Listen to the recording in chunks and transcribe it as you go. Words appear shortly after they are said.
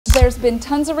There's been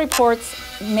tons of reports,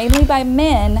 mainly by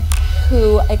men,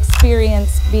 who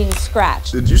experience being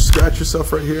scratched. Did you scratch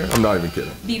yourself right here? I'm not even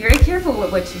kidding. Be very careful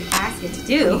with what you ask it to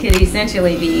do. You could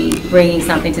essentially be bringing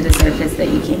something to the surface that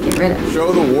you can't get rid of.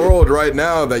 Show the world right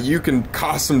now that you can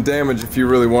cause some damage if you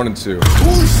really wanted to.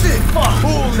 Holy shit! Fuck!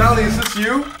 Oh, Sallie, is this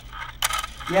you?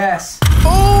 Yes.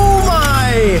 Oh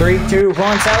my! 3, 2,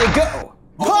 1, Sallie, go!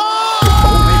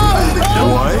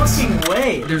 No fucking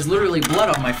way! There's literally blood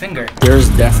on my finger. There's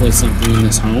definitely something in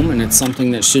this home, and it's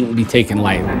something that shouldn't be taken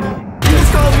lightly. You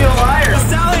just called me a liar! The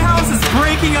Sallie House is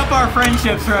breaking up our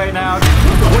friendships right now.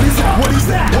 What is that? What is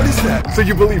that? What is that? So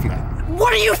you believe me?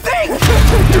 What do you think?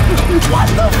 What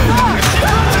the fuck?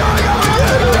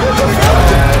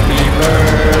 Happy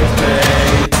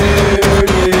birthday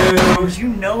to you! You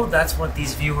know that's what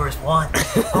these viewers want.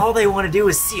 All they want to do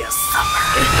is see us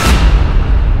suffer.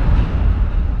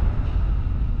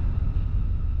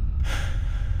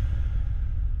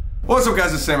 What's up,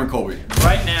 guys? It's Sam and Colby.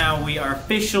 Right now, we are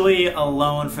officially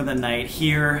alone for the night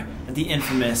here at the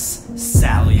infamous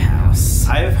Sallie House.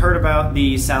 I have heard about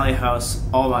the Sallie House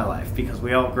all my life because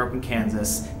we all grew up in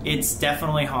Kansas. It's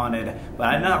definitely haunted, but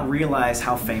I did not realize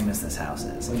how famous this house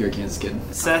is. You're a Kansas kid.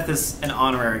 Seth is an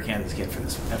honorary Kansas kid for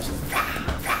this episode.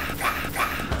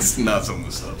 It's not something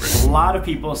to celebrate. A lot of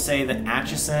people say that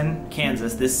Atchison,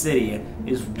 Kansas, this city,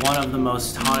 is one of the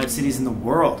most haunted cities in the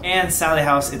world. And Sallie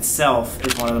House itself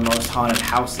is one of the most haunted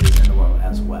houses in the world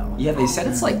as well. Yeah, they said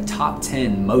it's like top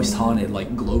 10 most haunted,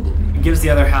 like globally. It gives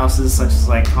the other houses, such as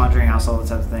like Conjuring House, all those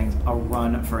types of things, a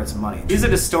run for its money. These are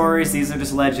just stories, these are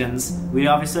just legends. We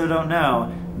obviously don't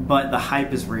know, but the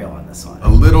hype is real on this one. A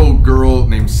little girl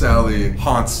named Sallie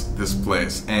haunts this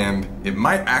place, and it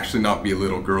might actually not be a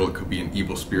little girl, it could be an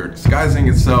evil spirit disguising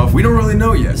itself. We don't really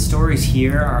know yet. The stories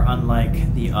here are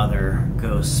unlike the other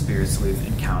ghost spirits we've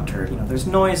encountered. You know, there's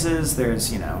noises, there's,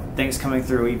 you know, things coming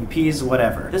through, EVPs,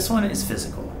 whatever. This one is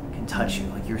physical, can touch you,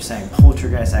 like you were saying,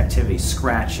 poltergeist activity,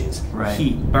 scratches,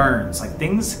 heat, burns, like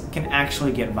things can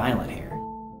actually get violent here.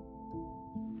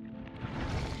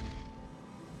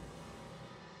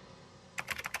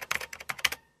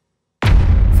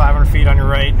 Feet on your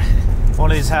right.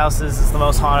 One of these houses is the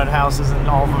most haunted houses in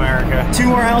all of America. 2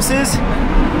 more houses. 1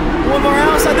 more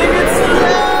house, I think it's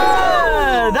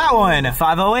that one.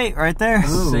 508 right there.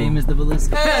 Ooh. Same as the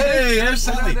Velisca. Hey, there's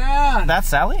Sallie. That's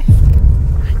Sallie?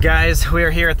 Guys, we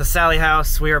are here at the Sallie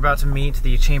House. We are about to meet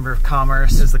the Chamber of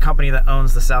Commerce. This is the company that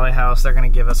owns the Sallie House. They're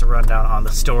going to give us a rundown on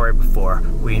the story before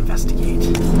we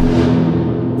investigate.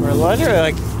 We're literally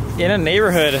like in a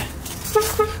neighborhood.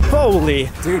 Holy!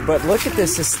 Dude, but look at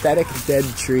this aesthetic dead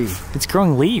tree. It's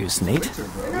growing leaves, Nate.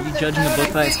 Are you judging the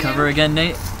book by its cover again,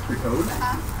 Nate?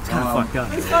 It's kind of fucked up.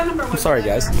 I'm sorry,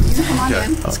 guys. Okay.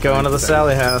 Let's go into the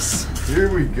Sallie House.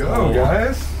 Here we go,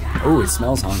 guys. Oh, it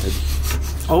smells haunted.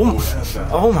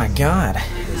 Oh my god.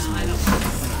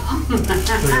 A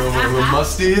little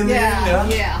musty in there?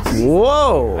 Yeah.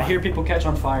 Whoa! I hear people catch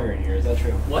on fire in here. Is that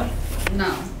true? What?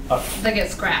 No. They get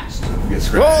scratched. Get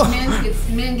scratched.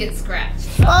 Men get scratched.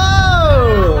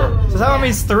 Oh! So that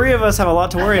means 3 of us have a lot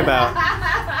to worry about.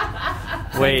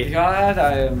 Wait. God,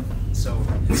 I am so.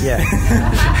 Yeah.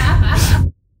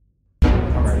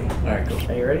 I'm ready. Alright, cool.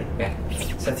 Are you ready? Yeah.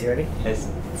 Seth, you ready? Yes.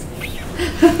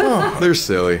 Oh, there's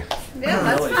Sallie. Yeah,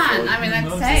 that's fun. I mean,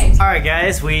 that's safe. Alright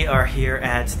guys, we are here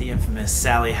at the infamous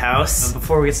Sallie House.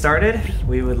 Before we get started,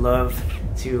 we would love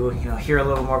to hear a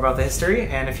little more about the history,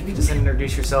 and if you could just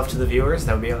introduce yourself to the viewers,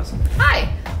 that would be awesome.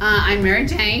 Hi, I'm Mary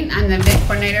Jane. I'm the event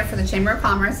coordinator for the Chamber of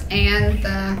Commerce and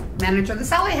the manager of the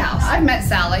Sallie House. I've met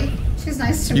Sallie. She's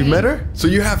nice to me. You met her? So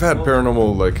you have had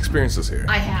paranormal experiences here?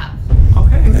 I have.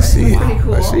 Okay. I see. Pretty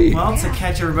cool. I see. Well, to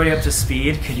catch everybody up to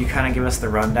speed, could you kind of give us the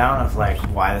rundown of like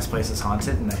why this place is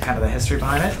haunted and kind of the history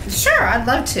behind it? Sure, I'd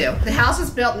love to. The house was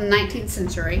built in the 19th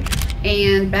century,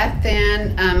 and back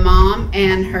then, Mom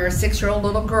and her 6-year-old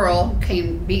little girl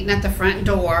came beating at the front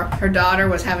door. Her daughter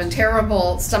was having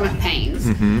terrible stomach pains,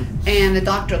 and the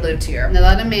doctor lived here. They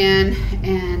let him in,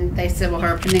 and they said, well,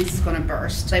 her appendix is going to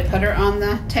burst. They put her on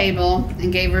the table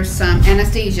and gave her some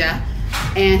anesthesia,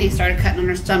 and he started cutting on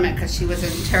her stomach because she was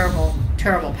in terrible,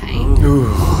 terrible pain. Ooh.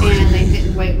 And they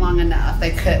didn't wait long enough.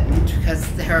 They couldn't because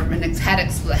her appendix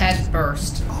had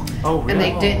burst. Oh, really? And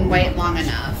they didn't wait long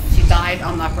enough. She died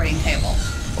on the operating table.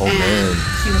 Oh, and man.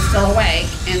 she was still awake,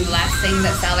 and the last thing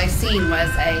that Sallie seen was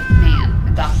a man,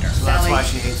 a doctor. So that's why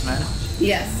she hates men?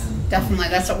 Yes, definitely.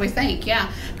 That's what we think,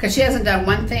 yeah. Because she hasn't done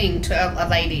one thing to a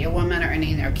lady, a woman, or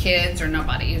any of their kids, or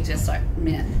nobody. It's just like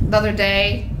men. The other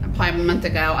day, probably a month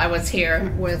ago, I was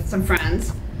here with some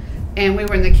friends, and we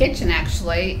were in the kitchen,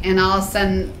 actually, and all of a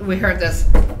sudden, we heard this,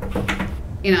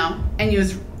 and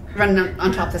running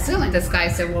on top of the ceiling. This guy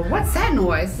said, well, what's that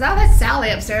noise? Oh, that's Sallie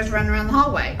upstairs running around the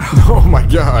hallway. Oh my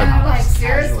God. And I'm like,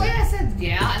 seriously? I said,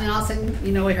 yeah. And then all of a sudden,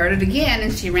 you know, we heard it again,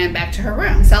 and she ran back to her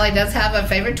room. Sallie does have a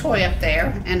favorite toy up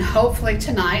there, and hopefully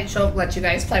tonight she'll let you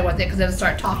guys play with it because it'll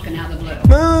start talking out of the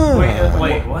blue.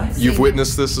 Wait, what? You've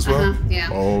witnessed this as well? Yeah.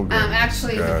 Oh,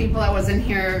 actually, the people that was in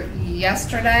here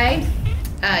yesterday,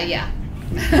 yeah.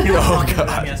 Oh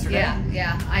God.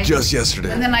 Yeah. Just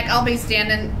yesterday. And then like I'll be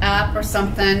standing up or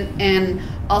something, and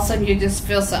all of a sudden you just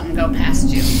feel something go past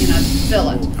you. You know, feel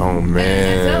it. Oh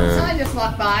man. And so I just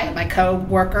walked by. My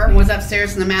co-worker was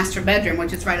upstairs in the master bedroom,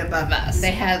 which is right above us.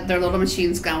 They had their little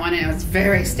machines going, and it was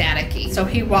very staticky. So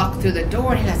he walked through the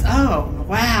door, and he goes, "Oh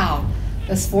wow,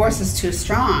 this force is too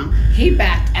strong." He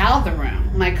backed out of the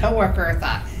room. My co-worker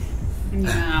thought,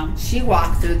 no, she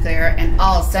walked through there, and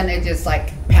all of a sudden it just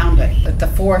like pounded. That the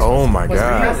force was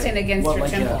pressing against her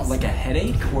temples. Like a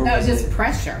headache? Or no, it was just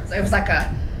pressure. It was like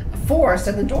a force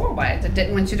in the doorway that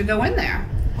didn't want you to go in there.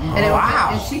 And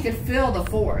and she could feel the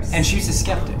force. And she's a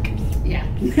skeptic. Yeah.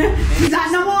 She's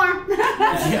not no more.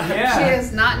 Yeah. She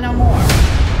is not no more.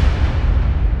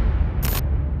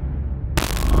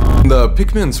 The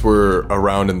Pickmans were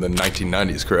around in the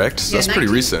 1990s, correct? So that's pretty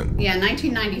recent. Yeah,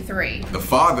 1993. The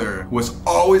father was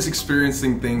always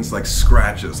experiencing things like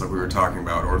scratches, like we were talking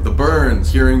about, or the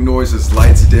burns, hearing noises,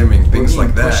 lights dimming, things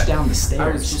like that. Pushed down the stairs.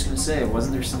 I was just gonna say,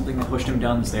 wasn't there something that pushed him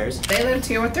down the stairs? They lived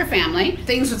here with their family.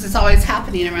 Things was just always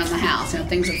happening around the house. You know,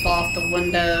 things would fall off the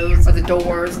windows, or the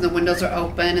doors, and the windows are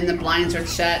open, and the blinds are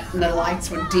shut, and the lights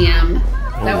were dim.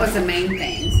 That was the main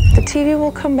things. The TV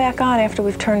will come back on after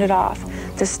we've turned it off.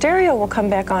 The stereo will come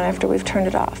back on after we've turned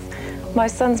it off. My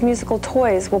son's musical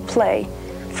toys will play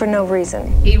for no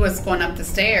reason. He was going up the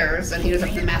stairs, and he was up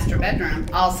in the master bedroom.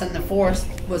 All of a sudden, the force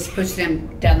was pushed him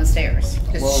down the stairs.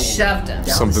 Just shoved him.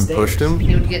 Something pushed him?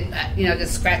 He would get, you know,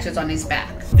 just scratches on his back.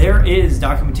 There is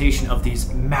documentation of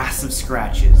these massive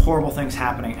scratches, horrible things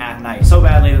happening at night, so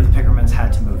badly that the Pickermans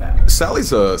had to move out.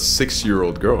 Sallie's a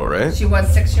 6-year-old girl, right? She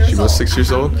was 6 years old. She was 6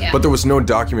 years old? Yeah. But there was no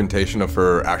documentation of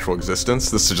her actual existence?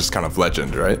 This is just kind of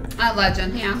legend, right? A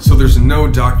legend, yeah. So there's no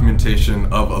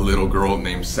documentation of a little girl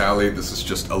named Sallie. This is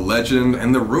just a legend.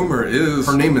 And the rumor is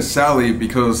her name is Sallie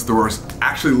because there were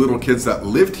actually little kids that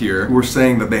lived here who were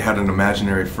saying that they had an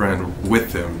imaginary friend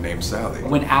with them named Sallie.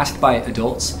 When asked by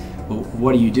adults, well,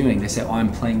 what are you doing? They say, oh,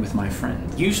 I'm playing with my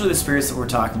friend. Usually the spirits that we're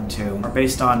talking to are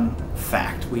based on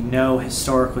fact. We know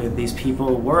historically that these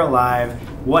people were alive,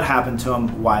 what happened to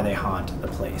them, why they haunt the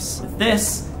place. With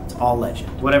this, it's all legend.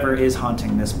 Whatever is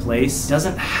haunting this place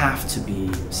doesn't have to be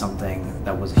something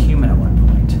that was a human at one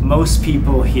point. Most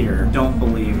people here don't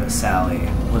believe that Sallie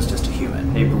was just a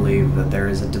human. They believe that there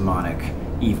is a demonic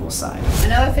evil side.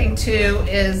 Another thing too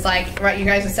is like, right, you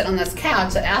guys are sitting on this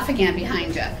couch, the Afghan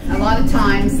behind you. A lot of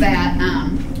times that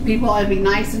people would be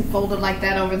nice and folded like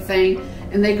that over the thing,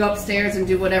 and they go upstairs and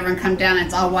do whatever and come down and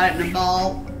it's all white and a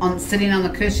ball on sitting on the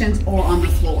cushions or on the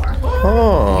floor.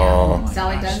 Oh. Yeah.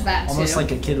 Sallie does that too. Almost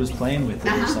like a kid was playing with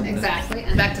it or something. Exactly.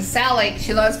 And back to Sallie,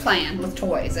 she loves playing with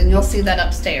toys, and you'll see that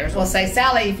upstairs. We'll say,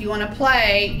 Sallie, if you want to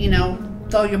play, you know,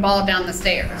 throw your ball down the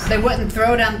stairs. They wouldn't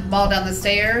throw the ball down the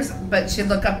stairs, but she'd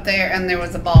look up there and there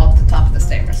was a ball at the top of the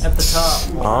stairs. At the top.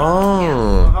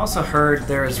 Oh. I've also heard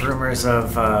there's rumors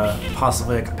of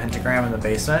possibly like a pentagram in the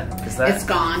basement. Is that? It's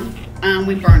gone.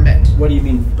 We burned it. What do you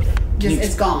mean?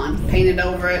 It's gone. Painted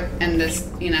over it, and this,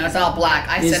 you know, it's all black.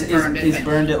 I said burned it. Is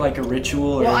burned it like a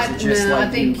ritual, or is it just like?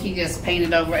 I think he just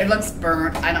painted over it. It looks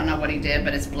burnt. I don't know what he did,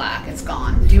 but it's black. It's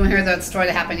gone. Do you want to hear the story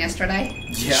that happened yesterday?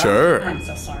 Yeah. Sure. I'm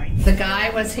so sorry. The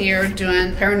guy was here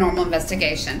doing paranormal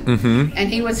investigation, and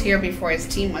he was here before his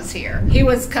team was here. He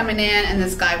was coming in, and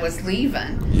this guy was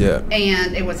leaving. Yeah.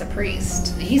 And it was a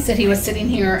priest. He said he was sitting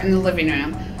here in the living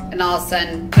room, and all of a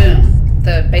sudden, boom,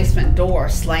 the basement door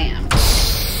slammed.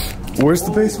 Where's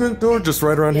the basement door? Just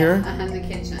right around here? In the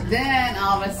kitchen. Then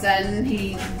all of a sudden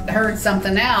he heard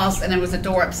something else, and it was a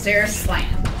door upstairs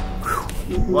slammed.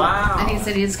 Wow. And he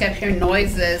said he just kept hearing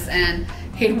noises, and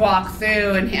he'd walk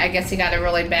through, and I guess he got a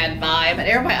really bad vibe. But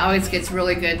everybody always gets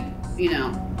really good, you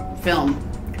know, film,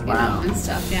 you know, and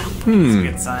stuff. Yeah. It's a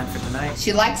good sign for tonight.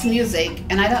 She likes music,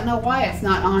 and I don't know why it's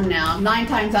not on now. 9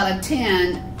 times out of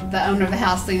 10, the owner of the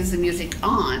house leaves the music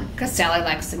on because Sallie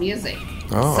likes the music.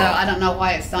 Oh. So I don't know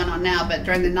why it's not on now, but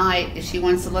during the night, if she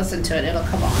wants to listen to it, it'll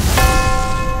come on.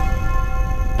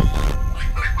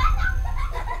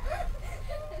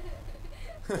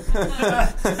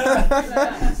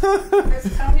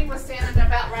 Miss Tony was standing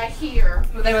about right here.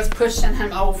 They was pushing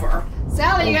him over.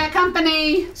 Sallie, you got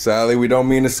company. Sallie, we don't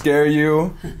mean to scare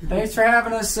you. Thanks for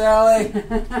having us, Sallie.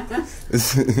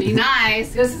 Be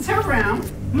nice. This is her room.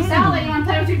 Sallie, you want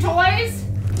to play with your toys?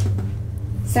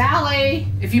 Sally,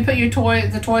 if you put your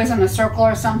the toys on a circle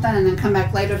or something and then come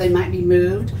back later, they might be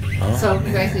moved. Oh, so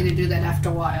you guys need to do that after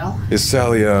a while. Is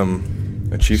Sally a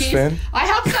Chiefs fan? I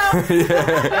hope so.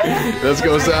 Yeah. Let's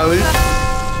go, Sally.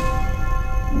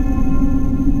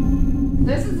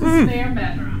 This is the spare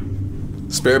bedroom.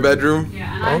 Spare bedroom?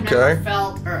 Yeah, and I've never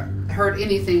felt or heard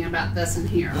anything about this in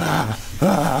here.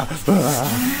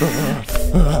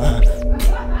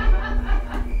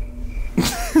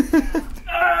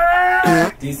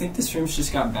 Do you think this room's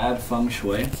just got bad feng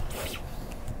shui?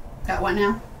 Got what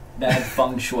now? Bad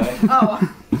feng shui. Oh.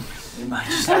 It might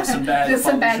just have some bad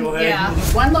feng shui. Yeah.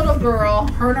 One little girl,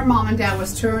 her and her mom and dad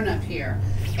was touring up here,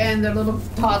 and the little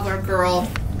toddler girl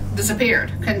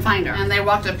disappeared. Couldn't find her. And they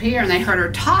walked up here and they heard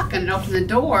her talking and opened the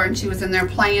door, and she was in there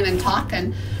playing and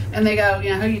talking. And they go, you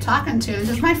know, who are you talking to? And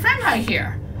says, my friend right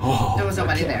here. Oh, there was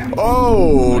nobody there.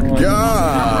 Oh,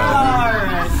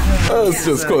 God. Let's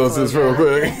just close this real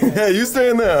quick. Hey, you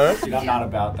stay in there, huh? Dude, I'm not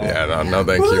about that. Yeah, no,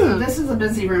 thank you. This is a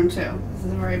busy room, too. This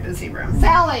is a very busy room.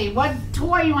 Sally, what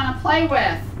toy you want to play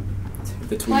with?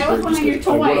 The play with one of your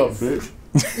toys.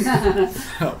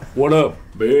 What up,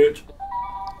 bitch?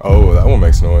 Oh, that one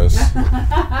makes noise.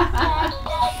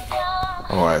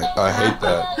 Oh, I hate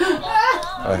that.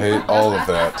 I hate all of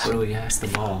that. Really ass the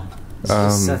ball. Is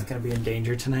Seth gonna be in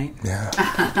danger tonight? Yeah.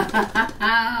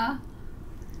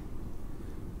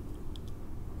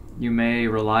 You may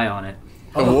rely on it.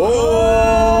 Whoa!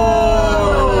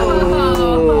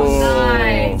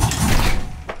 Nice.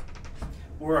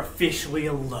 We're officially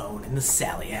alone in the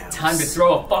Sallie house. Time to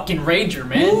throw a fucking rager,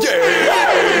 man.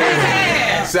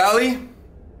 Yeah! Sally?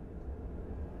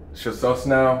 It's just us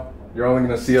now. You're only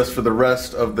gonna see us for the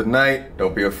rest of the night.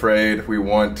 Don't be afraid. We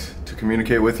want to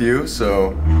communicate with you,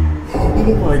 so...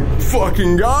 Oh my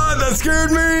fucking God, that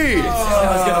scared me! I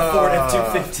was gonna afford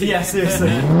F-250. Yeah,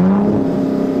 seriously.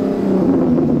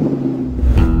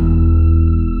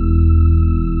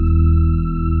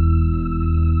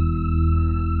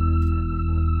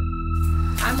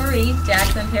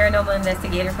 Jackson, paranormal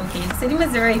investigator from Kansas City,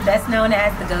 Missouri, best known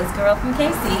as the Ghost Girl from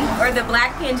KC, or the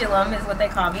Black Pendulum is what they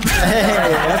call me. Okay.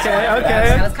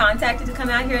 I was contacted to come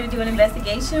out here to do an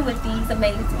investigation with these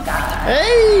amazing guys.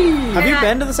 Hey! Have you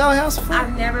been to the Sallie House before?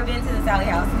 I've never been to the Sallie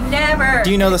House. Never!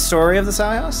 Do you know the story of the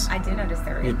Sallie House? I do know the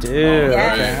story. You do?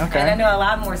 Yes. Okay. And I know a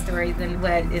lot more stories than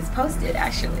what is posted,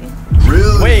 actually.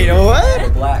 Really? Wait, what?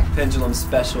 The Black Pendulum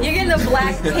special. You're getting the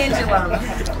Black Pendulum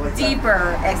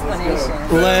deeper explanation.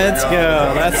 Let's go.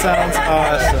 That sounds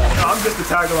awesome. I'm just the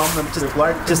tiger. I'm just the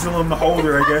black pendulum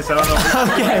holder, I guess. I don't know.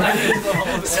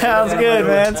 Okay. Sounds good,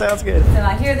 man. Sounds good. So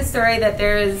I hear the story that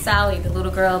there is Sally, the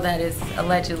little girl that is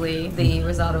allegedly the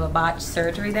result of a botched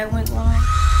surgery that went wrong.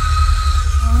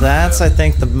 That's, I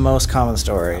think, the most common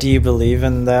story. Do you believe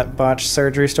in that botched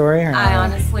surgery story? Or I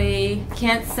honestly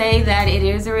can't say that it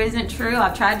is or isn't true.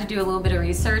 I've tried to do a little bit of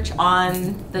research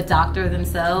on the doctor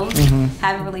themselves.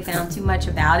 Haven't really found too much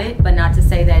about it, but not to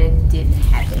say that it didn't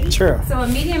happen. True. So a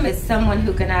medium is someone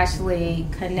who can actually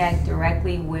connect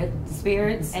directly with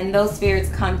spirits, and those spirits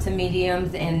come to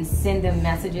mediums and send them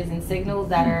messages and signals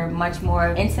that are much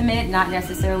more intimate, not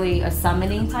necessarily a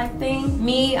summoning type thing.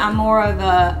 Me, I'm more of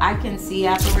a, I can see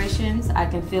apparitions, I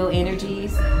can feel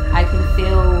energies, I can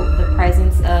feel the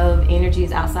presence of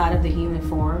energies outside of the human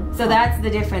form. So that's the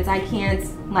difference. I can't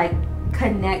like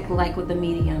connect like with the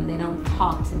medium. They don't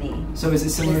talk to me. So is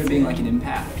it similar to being like an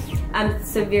empath? I'm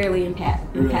severely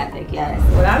empathic, yes.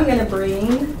 What I'm gonna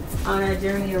bring on our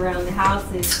journey around the house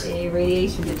is a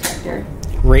radiation detector.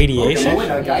 Radiation? Oh,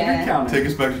 I got your counter. Take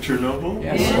us back to Chernobyl?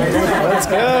 Yes. Let's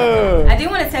go. I do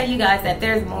want to tell you guys that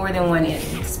there's more than one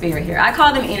spirit here. I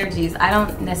call them energies. I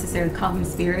don't necessarily call them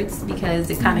spirits because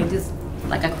it kind of just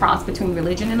like a cross between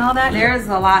religion and all that. There's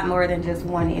a lot more than just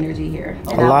one energy here.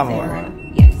 A lot more.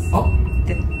 Yes.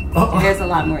 There's a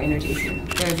lot more energies here.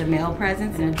 There's a male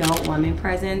presence, an adult woman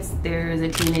presence, there's a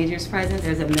teenager's presence,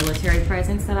 there's a military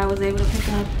presence that I was able to pick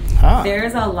up. Huh.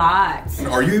 There's a lot. And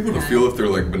are you able to feel if they're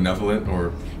like benevolent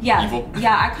or evil?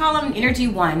 Yeah, I call them energy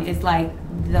 1 is like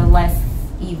the less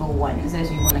evil ones, as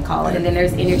you want to call it. And then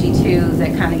there's energy 2s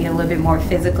that kind of get a little bit more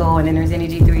physical, and then there's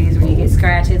energy 3s where you get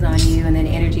scratches on you, and then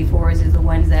energy 4s is the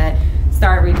ones that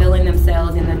start revealing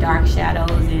themselves in the dark shadows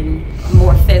and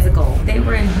more physical. They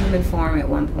were in human form at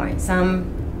one point.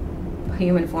 Some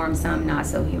human form, some not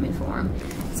so human form.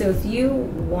 So if you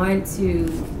want to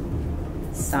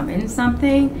summon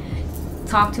something,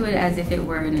 talk to it as if it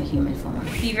were in a human form.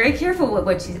 Be very careful with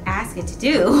what you ask it to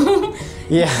do.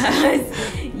 Yeah.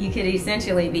 You could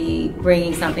essentially be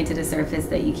bringing something to the surface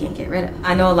that you can't get rid of.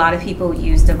 I know a lot of people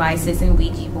use devices and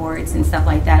Ouija boards and stuff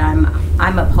like that.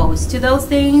 I'm opposed to those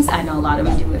things. I know a lot of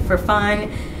them do it for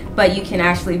fun, but you can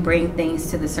actually bring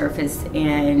things to the surface,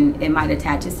 and it might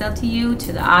attach itself to you,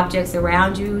 to the objects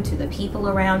around you, to the people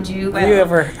around you. Have you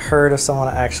ever heard of someone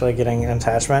actually getting an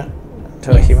attachment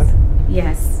to a human?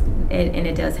 Yes, and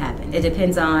it does happen. It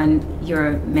depends on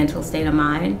your mental state of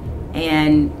mind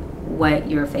and what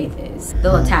your faith is.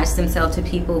 They'll attach themselves to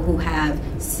people who have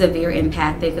severe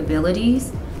empathic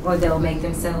abilities, or they'll make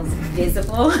themselves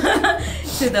visible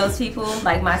to those people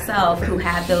like myself who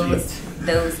have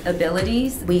those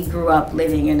abilities. We grew up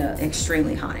living in an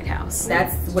extremely haunted house.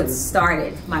 That's what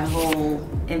started my whole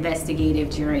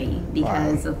investigative journey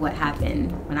because of what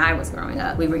happened when I was growing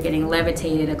up. We were getting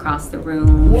levitated across the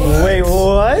room. Wait,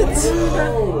 what?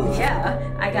 Yeah,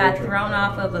 I got thrown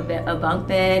off of a bunk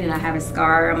bed, and I have a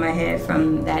scar on my head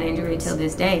from that injury till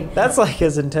this day. That's like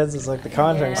as intense as like the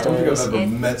Conjuring I don't think I've stories.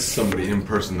 ever met somebody in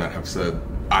person that have said,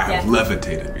 I have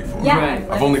levitated before. Yeah.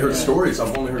 I've only heard stories.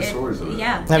 I've only heard stories of it.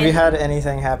 Yeah. Have you had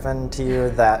anything happen to you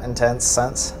that intense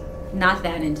since? Not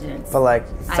that intense. But like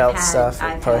felt stuff or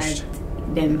I've pushed?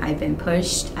 I've been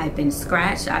pushed, I've been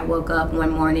scratched. I woke up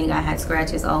one morning, I had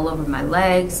scratches all over my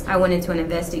legs. I went into an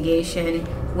investigation,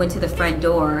 went to the front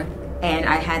door, and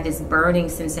I had this burning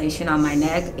sensation on my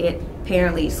neck. It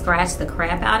apparently scratched the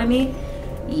crap out of me.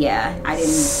 Yeah, I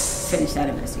didn't finish that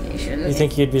investigation. You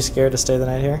think you'd be scared to stay the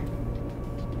night here?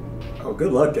 Oh,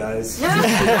 good luck, guys.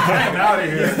 I'm out of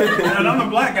here. And I'm the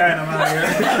black guy and I'm out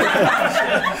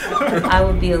of here. I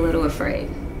would be a little afraid.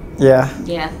 Yeah.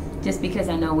 Yeah, just because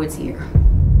I know what's here.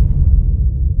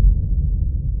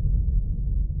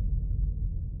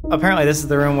 Apparently this is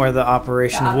the room where the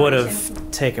operation would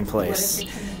have taken place.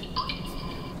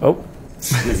 Oh.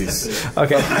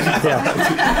 Okay.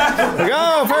 Yeah.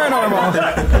 Go paranormal.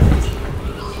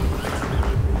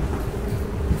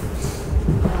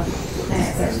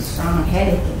 There's a strong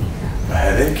headache in here. A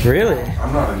headache? Really?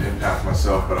 I'm not an empath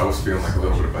myself, but I was feeling like a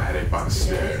little bit of a headache by the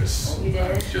stairs. You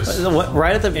did?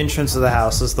 Right at the entrance of the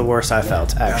house is the worst I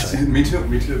felt, actually. Me too,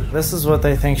 me too. This is what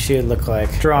they think she would look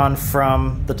like, drawn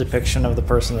from the depiction of the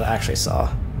person that actually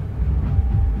saw.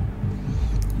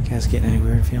 You guys getting any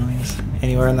weird feelings?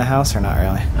 Anywhere in the house or not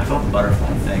really? I felt the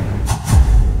butterfly thing.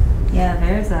 Yeah,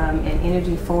 there's an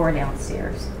energy 4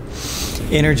 downstairs.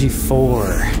 Energy 4.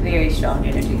 Very strong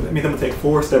energy. That means I'm gonna take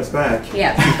 4 steps back.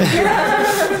 Yeah.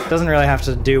 Doesn't really have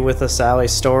to do with the Sallie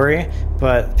story,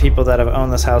 but people that have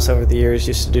owned this house over the years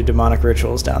used to do demonic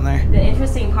rituals down there. The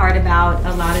interesting part about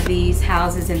a lot of these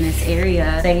houses in this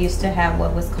area, they used to have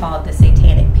what was called the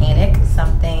satanic panic,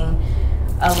 something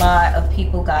a lot of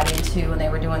people got into when they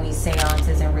were doing these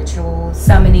seances and rituals,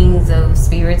 summonings of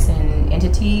spirits and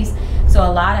entities. So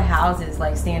a lot of houses,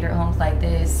 like standard homes like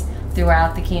this,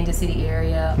 throughout the Kansas City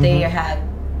area, they have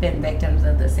been victims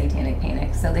of the satanic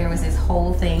panic. So there was this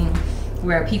whole thing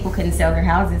where people couldn't sell their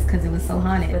houses because it was so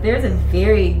haunted. But there's a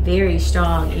very, very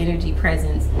strong energy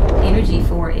presence, energy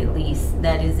 4 at least,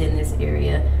 that is in this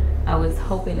area. I was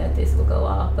hoping that this would go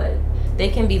off, but they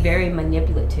can be very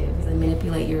manipulative. They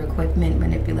manipulate your equipment,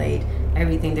 manipulate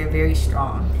everything. They're very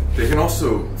strong. They can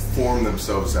also form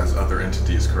themselves as other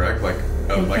entities, correct? Like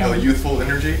a youthful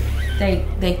energy?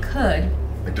 They could.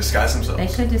 Like disguise themselves? They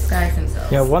could disguise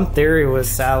themselves. Yeah, one theory was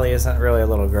Sallie isn't really a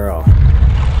little girl.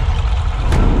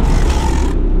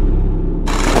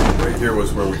 Right here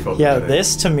was where we felt Yeah, the headache.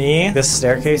 this to me, this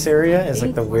staircase area is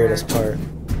like the weirdest part.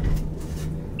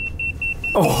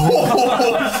 Oh!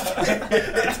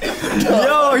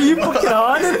 Yo, are you fucking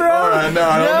haunted, bro? Alright, no,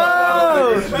 I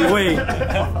don't Wait.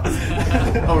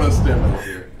 I'm gonna stand over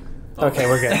here. Okay,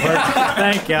 we're good.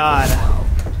 Thank God.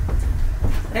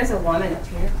 There's a woman up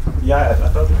here. Yeah, I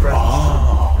felt the presence.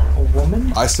 A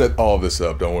woman? I set all of this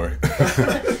up, don't worry.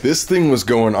 This thing was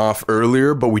going off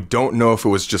earlier, but we don't know if it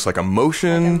was just like a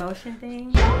motion. Like a motion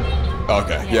thing?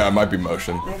 Okay, yeah, it might be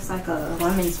motion. There's like a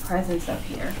woman's presence up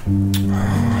here.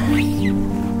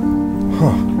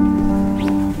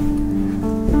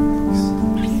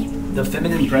 The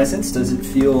feminine presence, does it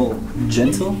feel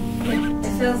gentle?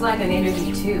 It feels like an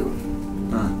energy too.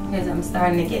 Because I'm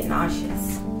starting to get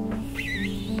nauseous.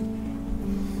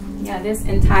 Yeah, this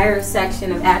entire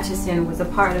section of Atchison was a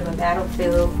part of a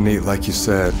battlefield. Neat, like you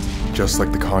said, just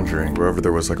like The Conjuring, wherever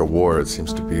there was like a war, it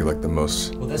seems to be like the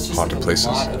most Well, that's just haunted like a places.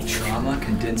 lot of trauma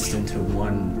condensed into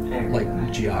one,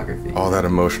 like, geography. All that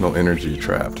emotional energy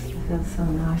trapped. I feel so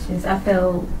nauseous. I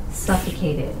feel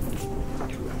suffocated.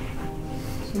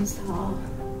 She's tall.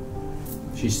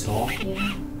 She's tall?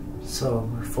 Yeah. So,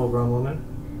 we're a full-grown woman?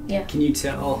 Yeah. Can you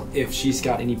tell if she's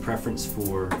got any preference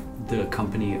for the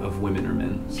company of women or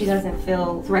men? She doesn't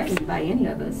feel threatened by any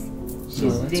of us.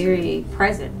 She's very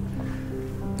present.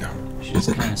 She's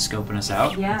just kind of scoping us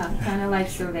out. Yeah, kind of like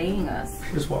surveying us.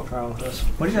 Just walk around with us.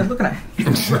 What are you guys looking at?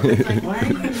 Why are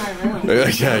you in my room?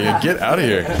 Yeah, get out of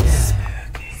here.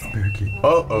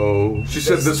 Uh-oh. She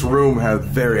said this room had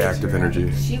very active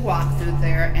energy. She walked through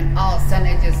there, and all of a sudden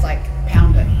it just like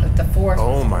pounded. The force.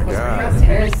 Oh my was God. pressing.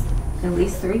 There's at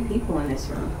least 3 people in this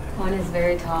room. One is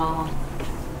very tall,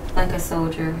 like a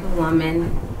soldier, a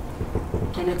woman,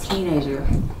 and a teenager.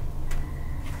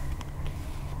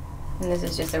 And this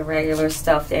is just a regular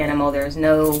stuffed animal. There's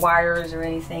no wires or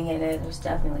anything in it. There's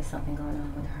definitely something going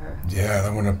on with her. Yeah,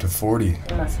 that went up to 40.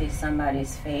 It must be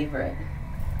somebody's favorite.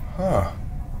 Huh.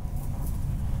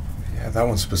 Yeah, that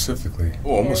one specifically.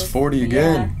 Oh, almost 40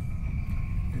 again.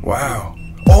 Yeah. Wow.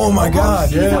 Oh my God,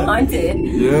 she's haunted.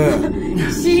 Yeah.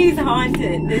 She's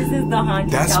haunted. This is the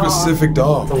haunted that doll. specific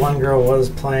doll. The one girl was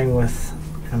playing with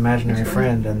an imaginary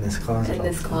friend in this closet. In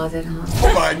this closet, huh?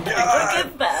 Oh my God. Look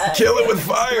at that. Kill it with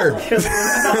fire. Jesus.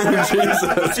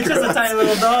 It's just a tiny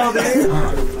little doll,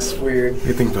 dude. It's weird. What do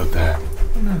you think about that?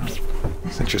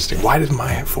 It's interesting. Why did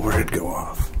my forehead go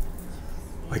off?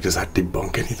 Like, does that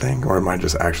debunk anything? Or am I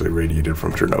just actually radiated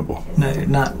from Chernobyl? No, you're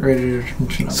not radiated from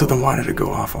Chernobyl. So then why did it go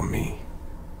off on me?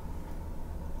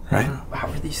 Right? How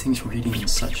are these things reading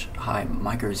such high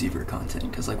microzever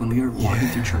content? Because like when we were walking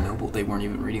through Chernobyl, they weren't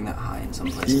even reading that high in some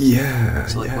places. Yeah.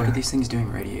 So like, what are these things doing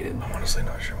radiated? I'm honestly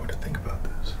not sure what to think about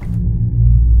this.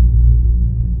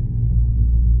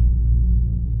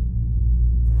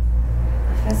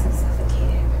 I feel so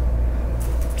suffocated.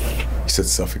 You said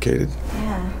suffocated?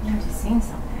 Yeah, I've just seen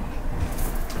something.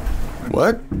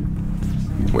 What?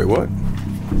 Wait, what?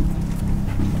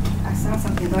 I saw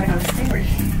something going on the stairs.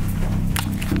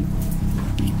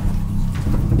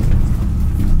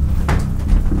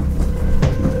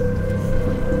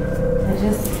 It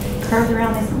just curved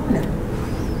around this corner.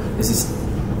 Is this?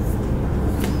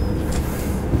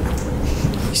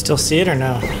 You still see it or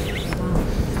no?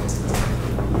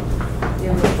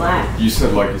 It was black. You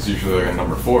said like it's usually like a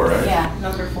number 4, right? Yeah,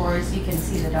 number 4 is you can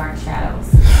see the dark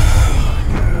shadows.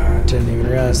 I didn't even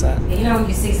realize that. You know when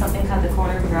you see something cut the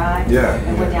corner of your eye? Yeah.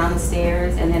 And went down the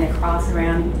stairs and then it crossed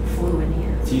around and flew in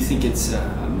here. Do you think it's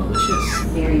malicious?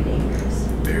 Very dangerous.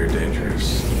 Very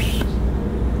dangerous.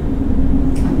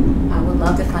 I would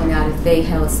love to find out if they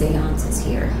held seances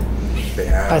here. They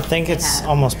have. I think it's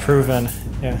almost proven.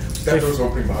 Yeah. That door's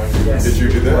opening behind you. Yes. Did you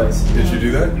do that? Did you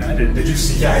do that? I didn't. Did you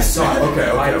see? Yeah, I saw it. Okay.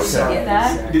 Did you get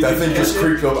that? That thing just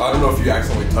creaked open. I don't know if you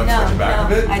accidentally touched No, the back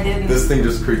no, of it. I didn't. This thing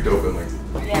just creaked open like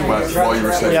while you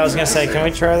were saying. Yeah, I was gonna say, can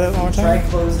we try that one more Try time?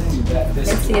 closing that. This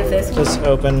Let's see if this one. Just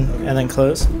open and then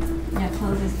close. Yeah,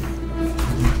 close this.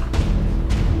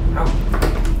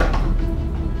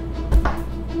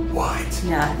 What?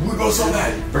 Yeah. We both saw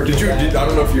that. Or did you? I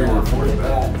don't know if you were recording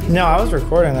that. No, I was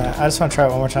recording that. I just want to try it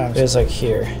one more time. It was like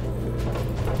here.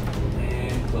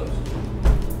 and close.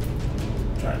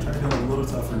 Try to do it a little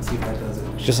tougher and see if that does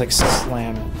it. Just like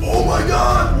slam it. Oh my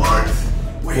God!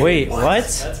 What? Wait, what?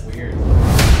 That's weird.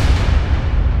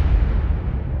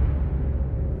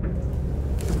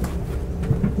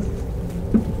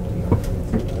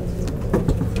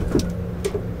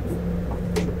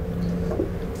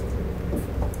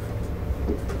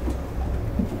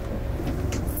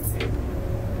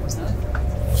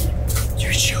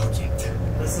 You're joking.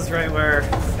 This is right where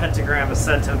the pentagram is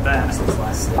said to have been.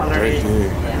 Underneath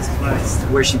this place.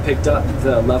 Where she picked up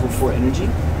the level 4 energy,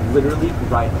 literally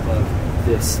right above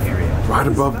this area. Right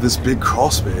above this big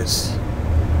crawl space.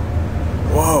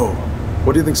 Whoa.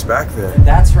 What do you think's back there?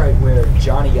 That's right where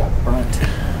Johnny got burnt.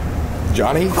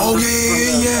 Johnny? Oh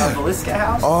yeah. Velisca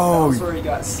house? Oh. That's where he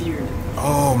got seared.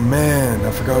 Oh man,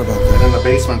 I forgot about And in that. the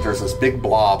basement, there's this big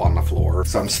blob on the floor.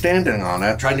 So I'm standing on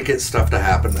it, trying to get stuff to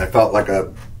happen. I felt like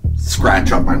a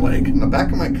scratch up my leg. In the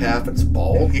back of my calf, it's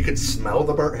bald. You could smell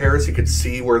the burnt hairs. You could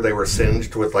see where they were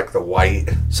singed with like the white.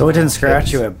 So it didn't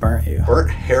scratch you, it burnt you. Burnt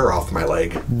hair off my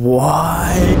leg.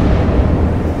 What?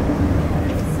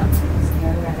 Something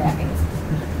staring right at me.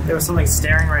 There was something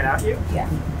staring right at you? Yeah.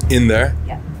 In there?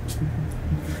 Yeah.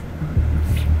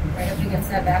 Right up against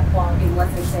that back wall, it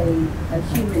wasn't a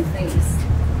human face.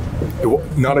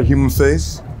 Not a human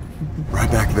face? Right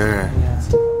back there. Yeah.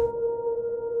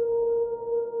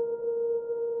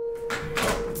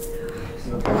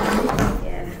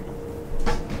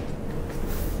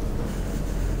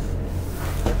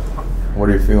 What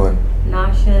are you feeling?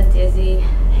 Nausea, dizzy,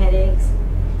 headaches,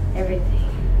 everything.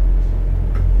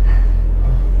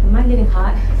 Am I getting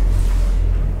hot?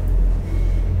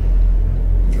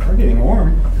 You are getting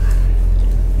warm.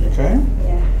 You okay?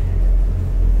 Yeah.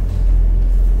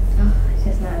 Oh, it's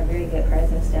just not a very good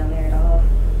presence down there at all.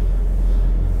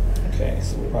 Okay,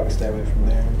 so we'll probably stay away from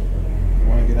there. You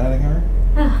want to get out of here?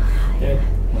 Oh,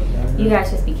 You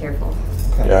guys just be careful.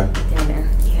 Yeah. Down there.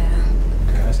 Yeah.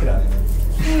 Okay, let's get out of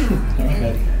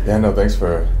here. Yeah, no, thanks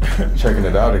for checking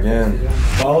it out again.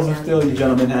 Balls are still, you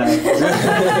gentlemen have.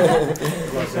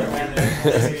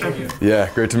 Yeah,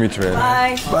 great to meet you, man.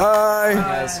 Bye. Bye.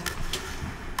 Guys.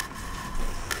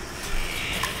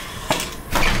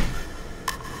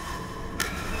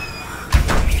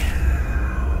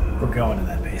 We're going to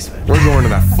that basement. We're going to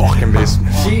that fucking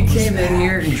basement. She came in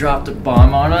here and dropped a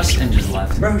bomb on us and just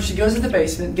left. Bro, she goes to the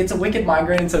basement, gets a wicked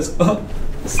migraine, and says, "Oh,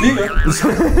 see ya."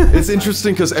 It's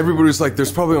interesting because everybody's like,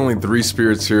 there's probably only 3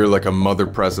 spirits here, like a mother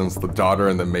presence, the daughter,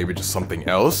 and then maybe just something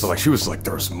else. So like, she was like,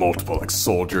 there's multiple like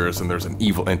soldiers, and there's an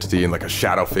evil entity and like a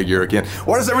shadow figure again.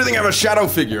 Why does everything have a shadow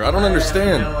figure? I don't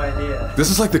understand. No idea.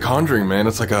 This is like The Conjuring, man.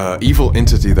 It's like a evil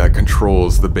entity that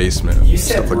controls the basement. You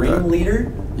said stuff like that.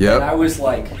 ringleader? Yep. And I was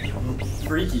like,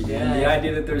 freaky, dude. Yeah. The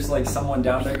idea that there's like someone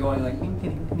down there going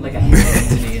like A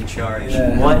entity in charge.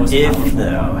 Yeah. What if,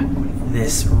 though,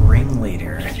 this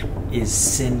ringleader is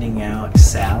sending out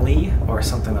Sally, or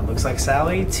something that looks like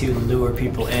Sally, to lure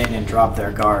people in and drop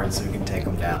their guards so we can take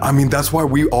them down? I mean, that's why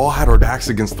we all had our backs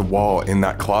against the wall in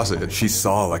that closet. She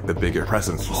saw like the bigger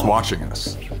presence just watching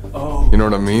us. Oh. You know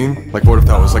what I mean? Like, what if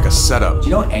that was like a setup? Do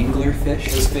you know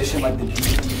anglerfish? Those fish in like the deep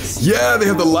sea. Yeah, they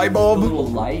have the light bulb. The little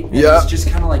light. And Yeah. it's just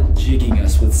kind of like jigging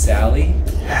us with Sally.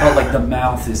 But like the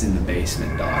mouth is in the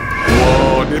basement, dog.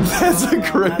 Whoa, dude, that's the That's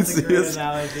a great craziest,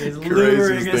 analogy. It's craziest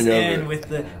luring us thing in ever. with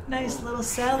the nice little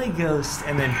Sally ghost,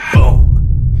 and then boom.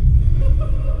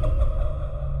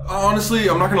 Honestly,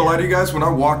 I'm not gonna lie to you guys, when I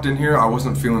walked in here, I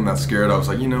wasn't feeling that scared. I was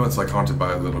like, you know, it's like haunted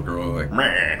by a little girl, like,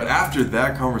 meh. But after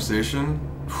that conversation,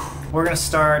 We're gonna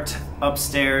start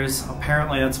upstairs.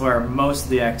 Apparently that's where most of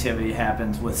the activity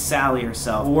happens with Sally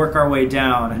herself. We'll work our way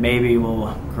down, and maybe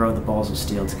we'll grow the balls of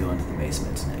steel to go into the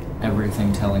basement tonight.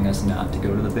 Everything telling us not to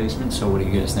go to the basement, so what do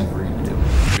you guys think we're gonna do?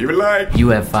 leave a like. You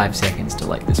have 5 seconds to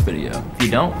like this video. If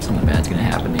you don't, something bad's gonna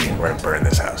happen to you. We're gonna burn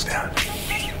this house down.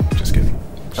 Just kidding.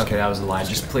 Okay, that was a lie.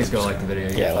 Just please go like the video.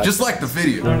 Yeah, Just like the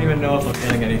video. I don't even know if I'm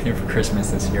getting anything for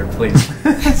Christmas this year, please.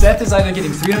 Seth is either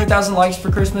getting 300,000 likes for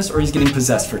Christmas or he's getting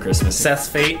possessed for Christmas. Seth's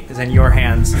fate is in your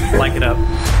hands. Like it up.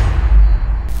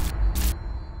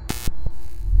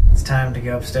 It's time to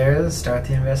go upstairs and start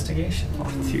the investigation.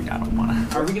 Dude, I don't wanna.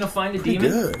 Are we gonna find a demon?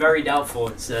 good. Very doubtful,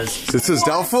 it says. This is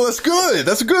doubtful, that's good.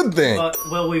 That's a good thing. But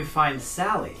will we find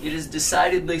Sally? It is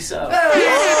decidedly so.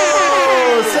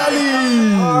 Oh,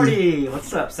 Sally! Party!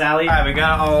 What's up, Sally? Alright, we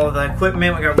got all of the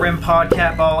equipment. We got REM pod,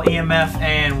 cat ball, EMF,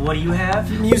 and what do you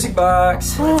have? Music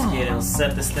box. Let's get it. Let's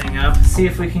set this thing up. See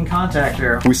if we can contact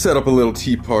her. We set up a little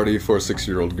tea party for a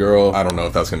 6-year-old girl. I don't know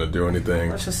if that's gonna do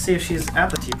anything. Let's just see if she's at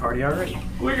the tea party already.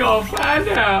 We're gonna find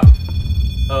out.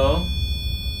 Oh.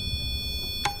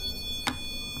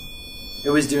 It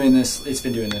was doing this. It's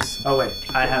been doing this. Oh wait,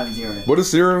 I have zeroed it. What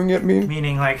does zeroing it mean?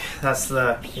 Meaning like that's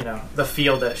the, you know, the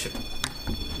field that should.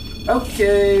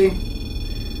 Okay.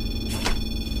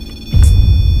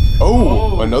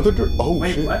 Oh, another oh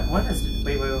Wait, shit. what is it?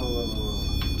 Wait.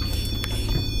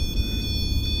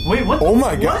 Wait, what? Oh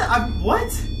my God.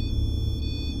 What?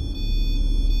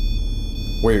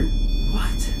 Wait,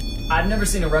 What? I've never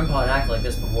seen a REM pod act like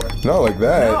this before. not like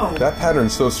that. No. That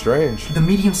pattern's so strange. The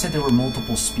medium said there were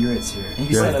multiple spirits here. And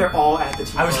you Yeah. said They're all at the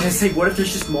tea I was party. gonna say, what if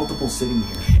there's just multiple sitting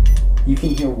here? You can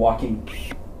hear walking.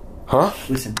 Huh?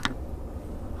 Listen.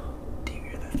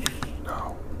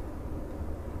 No.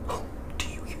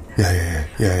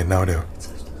 Yeah, now I do.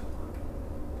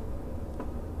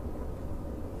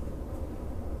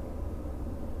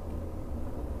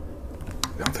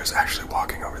 No, there's actually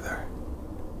walking over there.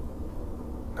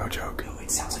 No joke. Oh,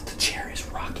 it sounds like the chair is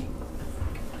rocking.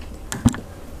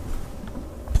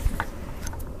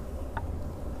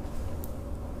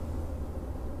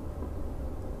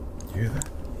 You hear that?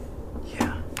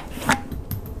 Yeah.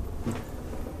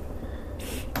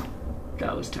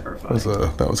 That was terrifying.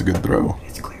 That was a good throw.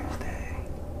 It's clear as day.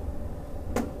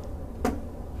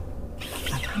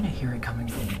 I kind of hear it coming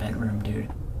from the bedroom, dude.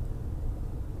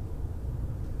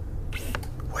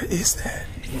 What is that?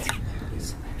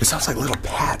 It sounds like little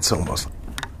pats almost.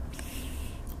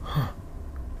 Huh.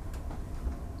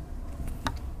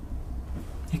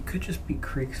 It could just be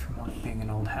creaks from like being an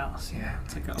old house. Yeah,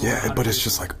 it's like Yeah, but it's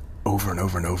just like over and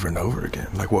over and over and over again.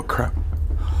 Like what crap?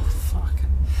 fuck.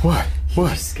 What?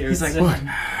 What? He's like, What?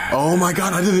 Oh my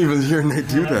God! I didn't even hear Nate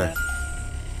do that.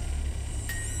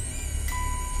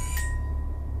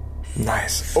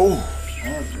 Nice. Oh.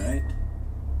 that was right.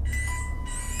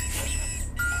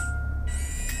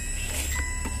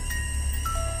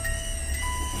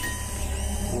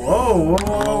 Whoa!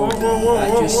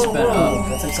 I just sped up.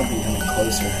 That's like something coming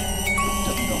closer.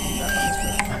 Doesn't go from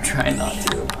that. I'm trying not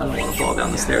to. I don't want to fall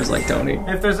down the stairs like Tony.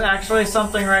 If there's actually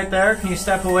something right there, can you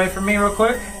step away from me real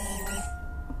quick?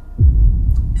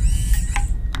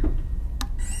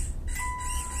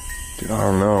 Dude, I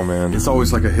don't know, man. It's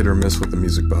always like a hit or miss with the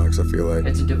music box, I feel like.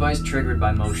 It's a device triggered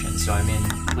by motion, so I mean,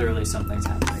 clearly something's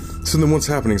happening. So then what's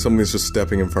happening? Somebody's just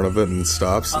stepping in front of it and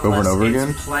stops over and over again?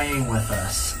 It's playing with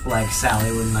us, like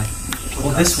Sally would like.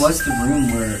 Well, this was the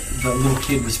room where the little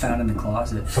kid was found in the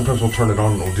closet. Sometimes we'll turn it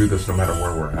on and we'll do this no matter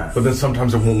where we're at. But then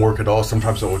sometimes it won't work at all.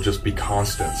 Sometimes it will just be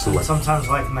constant. So like, sometimes,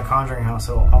 like in the Conjuring house,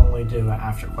 it will only do it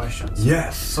after questions.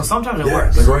 yes. So sometimes it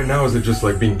works. Like right now, is it just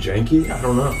like being janky? I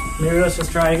don't know. Maybe let's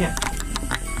just try again.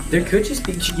 There could just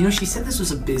be, you know, she said this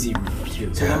was a busy room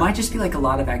too. So there might just be like a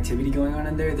lot of activity going on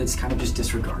in there that's kind of just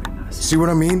disregarding us. See what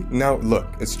I mean? Now look,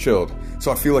 it's chilled.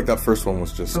 So I feel like that first one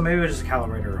was just. So maybe we just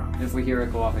calibrated wrong. If we hear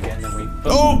it go off again, then we.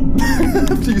 Oh!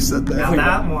 After you said that. Now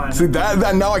that one. See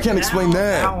that now I can't explain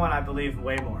that. That one I believe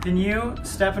way more. Can you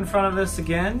step in front of this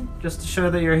again, just to show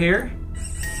that you're here?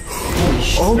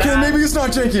 Okay, maybe it's not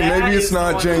janky. Maybe it's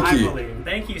not janky.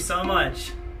 Thank you so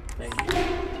much. Thank you.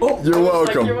 Oh, you're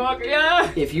welcome. You're welcome.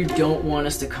 Yeah. If you don't want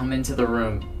us to come into the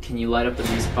room, can you light up the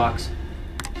music box?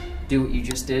 Do what you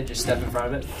just did. Just step in front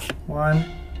of it. 1,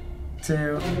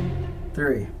 2,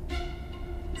 3.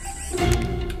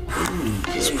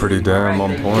 It's pretty damn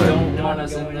on You point. don't want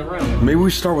us in the room. Maybe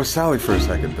we start with Sally for a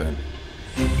second then.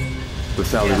 The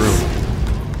Sally room.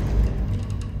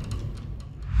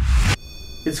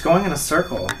 It's going in a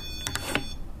circle.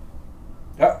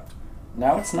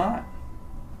 Now it's not.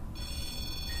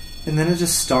 And then it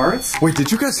just starts? Wait, did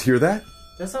you guys hear that?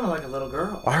 That sounded like a little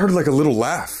girl. I heard like a little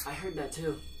laugh. I heard that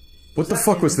too. What the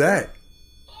fuck was that?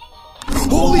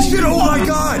 Holy shit, oh my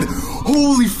god!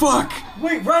 Holy fuck!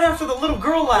 Wait, right after the little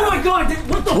girl laughed. Oh my god,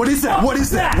 what the What is that? What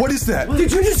is that? What is that?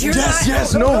 Did you just hear that?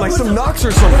 Yes, no, like some knocks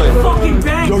or something. Fucking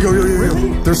bang!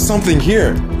 Yo. There's something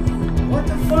here. What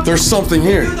the fuck? There's something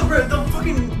here. Dude, the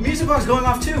fucking music box going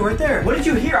off too, right there. What did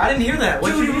you hear? I didn't hear that.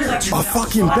 What did you hear? A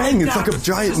fucking bang. It's like a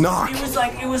giant knock.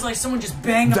 It was like someone just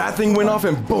banged. That thing went off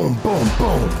and boom, boom,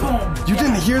 boom. You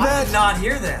didn't hear I that? did not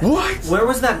hear that. What? Where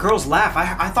was that girl's laugh?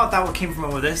 I thought that one came from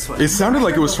over this way. It sounded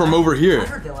like it was from over I here.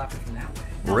 heard they laughing from that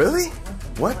way. Really?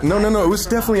 What? No, it was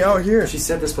definitely out here. She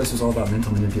said this place was all about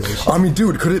mental manipulation. I mean,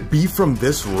 dude, could it be from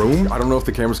this room? I don't know if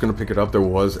the camera's gonna pick it up. There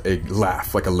was a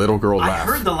laugh, like a little girl laugh.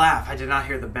 I heard the laugh. I did not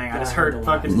hear the bang. I just heard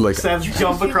fucking Like- Seth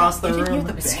jump across the room.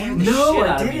 No,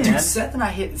 I didn't. Dude, Seth and I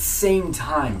hit at the same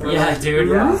time. Bro. Yeah, dude.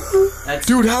 Yeah.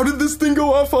 Dude, how did this thing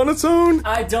go off on its own?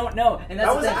 I don't know. And that's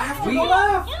That the was thing. after the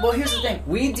laugh. Well, here's the thing.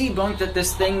 We debunked that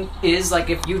this thing is like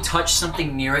if you touch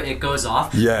something near it, it goes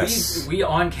off. Yes. We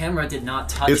on camera did not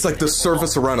touch It's like the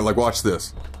surface around it. Like, watch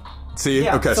this. See?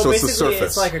 Yeah, Okay, so it's the basically surface.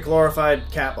 it's like a glorified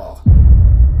cat ball.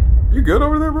 You good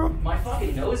over there, bro? My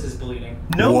fucking nose is bleeding.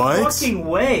 No What? fucking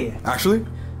way. Actually?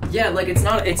 Yeah, like it's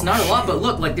not a lot, but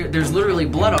look, like there's literally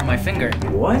blood on my finger.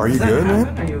 What? Are you Does that good, man?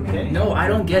 happen? Are you okay? No, I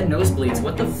don't get nosebleeds.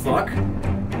 What the fuck?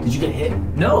 Did you get hit?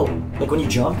 No. Like when you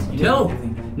jumped? You didn't No. do anything?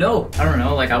 No. I don't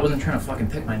know. Like I wasn't trying to fucking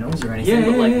pick my nose or anything. Yeah,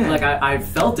 but like, yeah. like I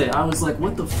felt it. I was like,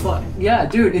 what the fuck? Yeah,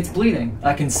 dude, it's bleeding.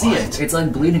 I can see it. It's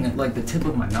like bleeding at like the tip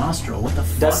of my nostril. What the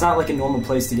fuck? That's not like a normal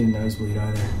place to get a nosebleed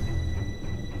either.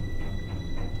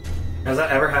 Has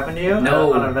that ever happened to you?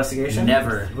 No. On an investigation?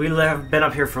 Never. We have been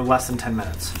up here for less than 10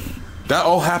 minutes. That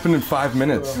all happened in 5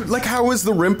 minutes. Like, how is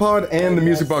the REM pod and the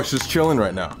music box just chilling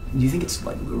right now? Do you think it's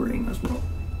like luring as well?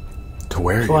 To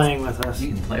where? Playing with us.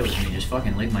 You can play with me. Just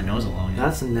fucking leave my nose alone.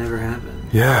 That's never happened.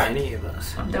 Yeah. To any of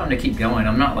us. I'm down to keep going.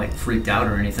 I'm not like freaked out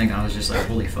or anything. I was just like,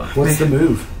 holy fuck. What's the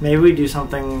move? Maybe we do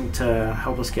something to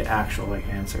help us get actual like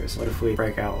answers. What if we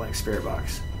break out like spirit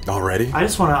box? Already? I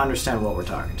just want to understand what we're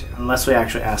talking to. Unless we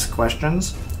actually ask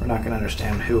questions, we're not going to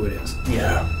understand who it is.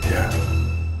 Yeah.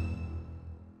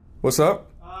 What's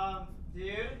up?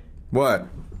 Dude? What?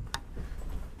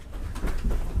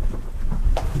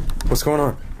 What's going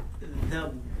on?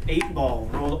 The 8-ball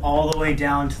rolled all the way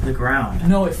down to the ground.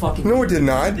 No, it fucking. No, it did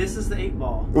not. This is the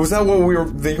 8-ball. Was that what we were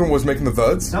thinking was making the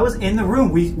thuds? That was in the room.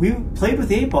 We played with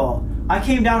the 8-ball. I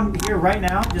came down here right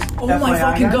now. Just Oh my FYI,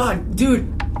 fucking guys. god,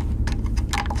 dude.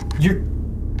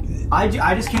 I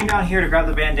just came down here to grab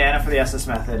the bandana for the SS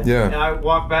method. Yeah. And I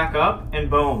walked back up and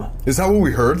boom. Is that what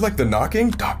we heard? Like the knocking?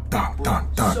 Dun, dun, dun,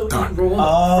 dun, So dun. it rolled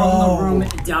from the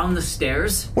room down the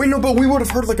stairs. Wait, no, but we would have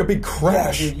heard like a big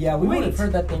crash. Dude, yeah, we would have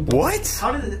heard that thing. What?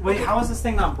 How is this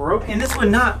thing not broke? And this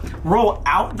would not roll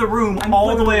out the room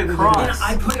all the way And across.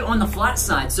 I put it on the flat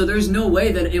side, so there's no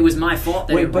way that it was my fault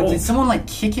that Wait, it but rolled. did someone like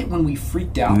kick it when we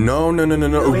freaked out? No.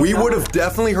 Wait, We no. would have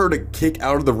definitely heard a kick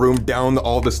out of the room down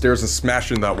all the stairs and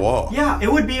smash in that wall. Yeah,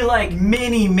 it would be like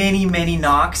many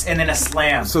knocks and then a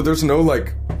slam. So there's no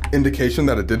like indication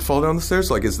that it did fall down the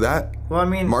stairs? Like, is that Well, I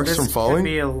mean, marks this from falling? could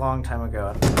be a long time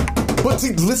ago. But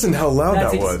see, listen how loud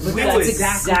that was. That's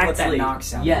exactly what that knock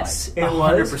sounded Yes, like. it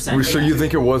was. 100%. We're sure you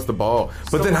think it was the ball.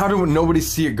 But then how did nobody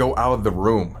see it go out of the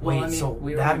room? Wait, so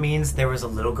that means there was a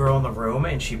little girl in the room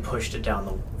and she pushed it down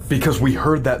the... Because we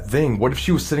heard that thing. What if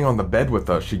she was sitting on the bed with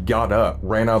us? She got up,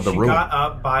 ran out of the room. She got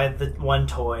up by the one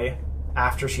toy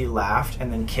after she laughed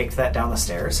and then kicked that down the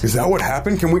stairs. Is that what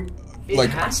happened? Can we... It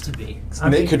has to be.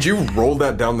 Nate, could you roll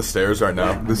that down the stairs right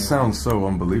now? This sounds so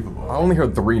unbelievable. I only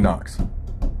heard 3 knocks.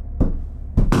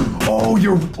 Oh,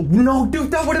 no,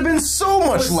 dude, that would have been so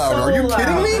much louder. Are you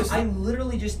kidding me? I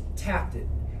literally just tapped it.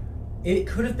 It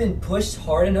could have been pushed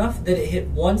hard enough that it hit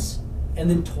once and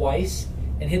then twice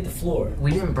and hit the floor.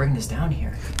 We didn't bring this down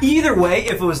here. Either way,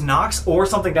 if it was knocks or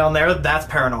something down there, that's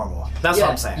paranormal. That's what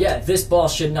I'm saying. Yeah, this ball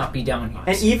should not be down here.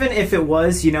 And even if it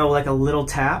was, you know, like a little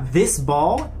tap, this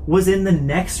ball was in the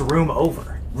next room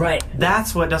over. Right.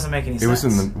 That's what doesn't make any sense. It was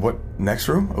in the, what, next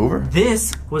room? Over?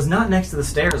 This was not next to the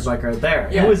stairs like right there.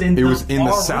 Yeah. It was in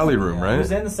the Sally room, right? It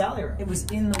was in the Sally room. It was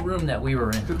in the room that we were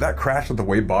in. Dude, that crash at the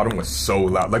way bottom was so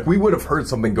loud. Like, we would have heard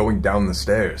something going down the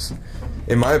stairs.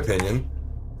 In my opinion.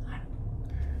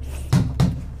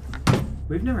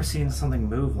 We've never seen something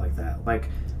move like that. Like,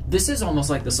 this is almost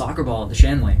like the soccer ball at the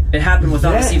Shanley. It happened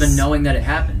without us even knowing that it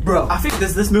happened. Bro, I think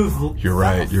this move. You're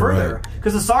right.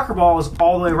 Because the soccer ball was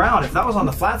all the way around. If that was on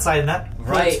the flat side, that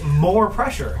puts more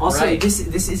pressure. Also, this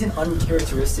isn't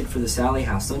uncharacteristic for the Sallie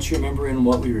House. Don't you remember in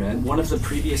what we read? One of the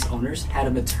previous owners had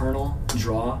a maternal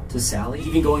draw to Sallie,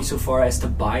 even going so far as to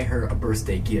buy her a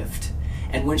birthday gift.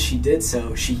 And when she did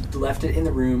so, she left it in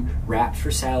the room, wrapped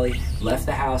for Sallie, left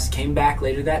the house, came back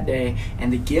later that day,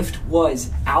 and the gift was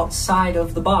outside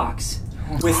of the box,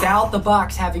 without the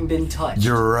box having been touched.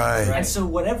 You're right. And so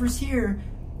whatever's here,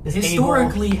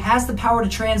 historically, has the power to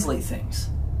translate things.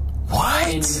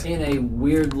 What? In a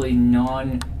weirdly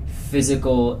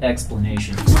non-physical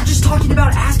explanation. We're just talking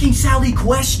about asking Sallie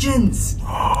questions.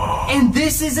 And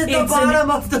this is at the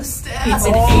bottom of the steps. It's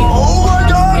an 8 Oh my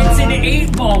god! It's an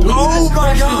 8 ball. Oh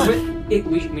my god!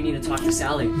 We need to talk to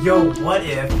Sallie. Yo, what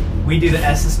if we do the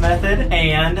Estes method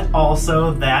and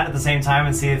also that at the same time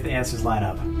and see if the answers line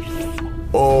up?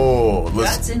 Oh,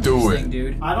 let's do it.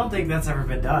 Dude. I don't think that's ever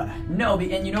been done. No,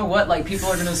 and you know what? Like, people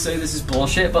are gonna say this is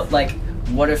bullshit, but like,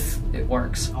 what if it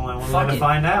works? Only one way to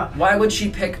find out. Why would she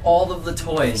pick all of the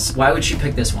toys? Why would she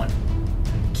pick this one?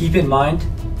 Keep in mind,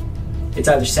 it's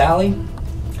either Sallie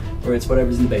or it's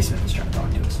whatever's in the basement that's trying to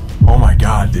talk to us. Oh my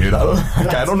god, dude.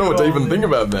 I don't know what to even think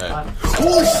about that.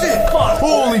 Holy shit!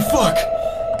 Holy fuck!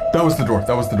 That was the door.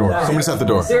 That was the door. Somebody's at the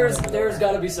door. There's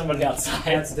gotta be somebody outside.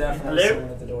 That's definitely someone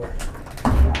at the door.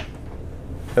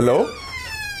 Hello?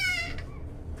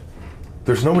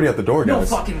 There's nobody at the door, guys.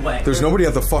 No fucking way. There's nobody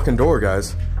at the fucking door,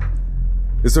 guys.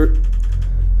 Is there...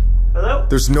 Hello?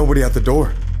 There's nobody at the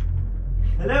door.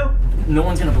 Hello? No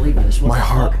one's gonna believe this. My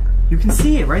heart. You can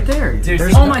see it right there.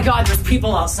 Oh my god, there's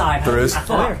people outside. There is?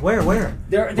 Where?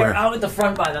 They're out at the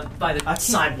front by the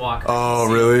sidewalk. Oh,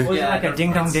 really? Was it like a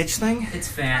ding dong ditch thing? It's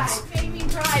fans. Made me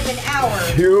drive an hour.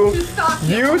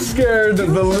 You scared the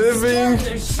living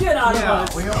the shit out of us.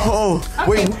 Oh,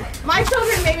 wait. My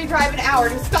children made me drive an hour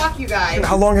to stalk you guys.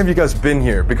 How long have you guys been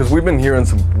here? Because we've been hearing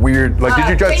some weird, like, did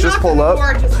you guys just pull up? They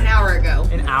knocked on the door just an hour ago.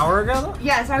 An hour ago?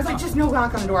 Yes, I was like, just no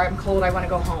knock on the door. I'm cold. I want to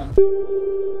go home.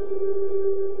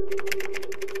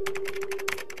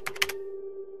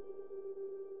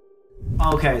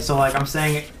 Okay, so like I'm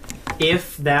saying,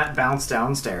 if that bounced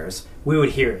downstairs, we would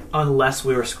hear it, unless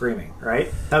we were screaming,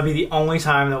 right? That would be the only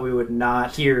time that we would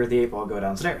not hear the 8 ball go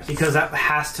downstairs, because that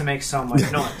has to make so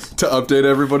much noise. To update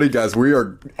everybody, guys, we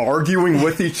are arguing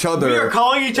with each other. We are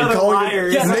calling each other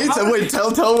liars. Yeah, Nate, wait,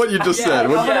 tell what you just said.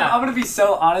 I'm gonna be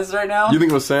so honest right now. You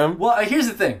think it was Sam? Well, here's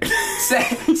the thing.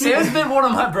 Sam's been one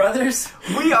of my brothers.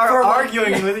 We are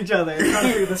arguing with each other.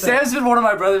 Sam's been one of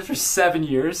my brothers for 7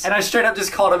 years, and I straight up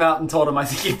just called him out and told him I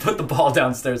think he put the ball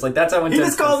downstairs. Like, that's how intense. He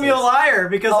just called me a liar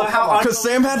because of how. Because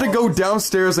Sam had to go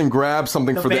downstairs and grab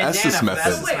something for the Estes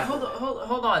method. Wait,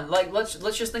 hold on. Like, let's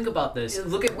just think about this.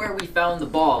 Look at where we found the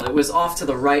ball. It was off to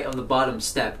the right of the bottom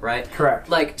step, right? Correct.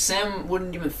 Like, Sam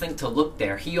wouldn't even think to look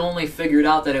there. He only figured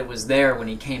out that it was there when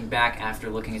he came back after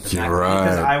looking at the backpack. Right,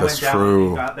 because I that's went down true.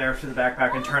 and got there to the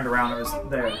backpack and turned around and it was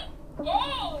there.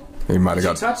 He might have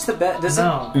got. Touch the bed.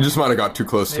 No. You just might have got too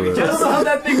close to it. I don't know how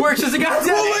that thing works. Does it got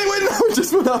to? Oh wait, no, it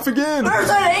just went off again. There's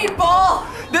an 8 ball.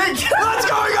 It's going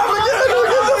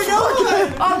up again.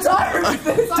 I'm tired of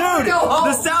this. Dude,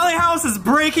 the Sallie House is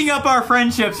breaking up our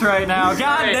friendships right now.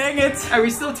 God dang it. Are we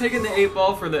still taking the 8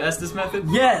 ball for the Estes method?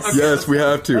 Yes. Okay. Yes, we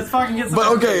have to. Let's fucking get some. But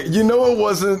okay, you know it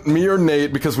wasn't me or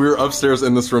Nate because we were upstairs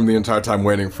in this room the entire time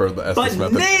waiting for the Estes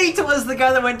But method. Nate was the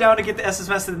guy that went down to get the Estes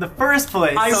method in the first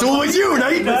place. So it was you,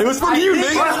 Nate. It was from you,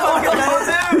 Nate.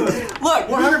 Look,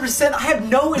 100%. I have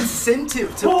no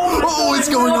incentive to. Oh, it's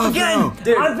going off now.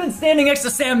 Dude. I've been standing next to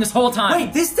Sam this whole time.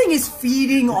 Wait, this thing is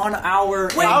feeding on our.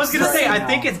 Wait, I was gonna say, I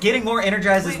think it's getting more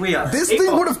energized as we are. This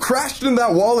thing would have crashed in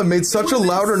that wall and made such a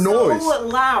louder noise. So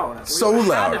loud. So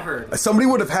loud. Somebody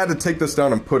would have had to take this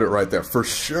down and put it right there for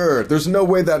sure. There's no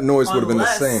way that noise would have been the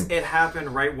same. It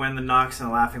happened right when the knocks and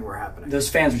the laughing were happening. Those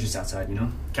fans were just outside, you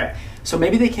know? Okay. So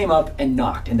maybe they came up and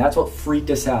knocked, and that's what freaked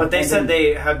us out. But they said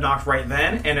they had knocked right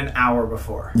then and an hour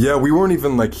before. Yeah, we weren't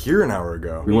even like here an hour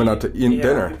ago. We went out to eat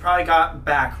dinner. We probably got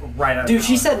back right out. Dude,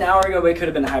 she said an hour ago, but it could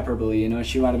have been hyperbole, you know?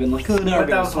 She might have been like, oh, no, But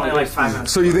that was only like 5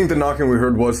 minutes. So you think the knocking we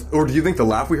heard was, or do you think the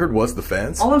laugh we heard was the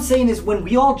fans? All I'm saying is when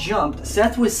we all jumped,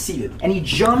 Seth was seated, and he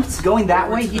jumped going that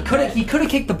way. He could have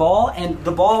kicked the ball, and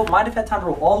the ball might have had time to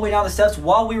roll all the way down the steps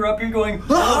while we were up here going,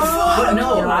 oh,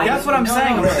 no, you know, that's what I'm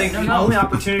saying. no, I think the only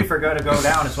opportunity for Go to go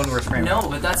down is when we're screaming. No,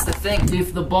 but that's the thing.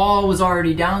 If the ball was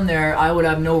already down there, I would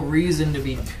have no reason to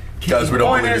be. Guys, we don't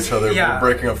Point believe is, each other. yeah.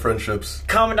 We're breaking up friendships.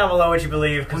 Comment down below what you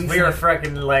believe, because we are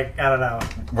freaking like, I don't know.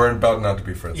 We're about not to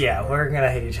be friends. Yeah, we're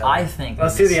gonna hate each other. I think.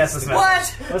 Let's do the Estes method.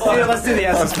 What? Let's do the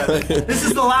Estes method. This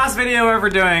is the last video we're ever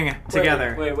doing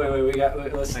together. Wait,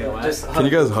 let's just Can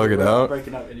you guys hug it out?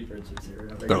 Breaking up any friendships here.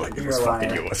 They're like, it was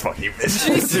fucking you, it was fucking you, bitch.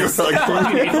 Jesus.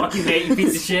 Fuck you, mate, you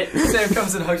piece of shit. Sam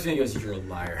comes and hugs me and goes, you're a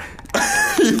liar.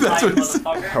 That's what he said.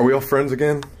 Are we all friends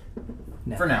again?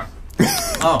 No. For now.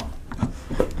 Oh.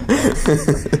 I'll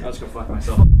just go fuck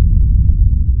myself.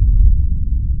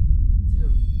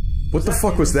 What the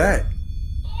fuck was that?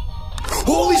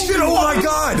 Holy shit, oh my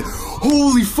god!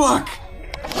 Holy fuck!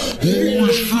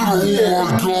 Holy shit,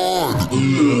 oh my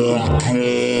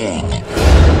god!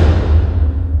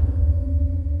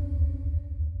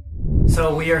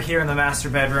 So we are here in the master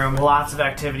bedroom. Lots of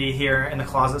activity here in the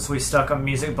closet, so we stuck a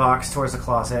music box towards the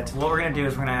closet. What we're gonna do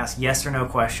is we're gonna ask yes or no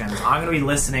questions. I'm gonna be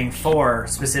listening for,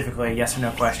 specifically, yes or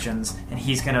no questions, and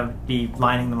he's gonna be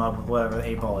lining them up with whatever the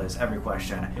 8 ball is, every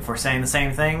question. If we're saying the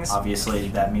same things, obviously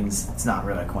that means it's not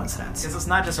really a coincidence. Because it's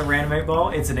not just a random 8 ball,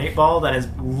 it's an 8 ball that has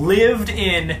lived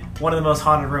in one of the most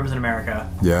haunted rooms in America.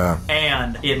 Yeah.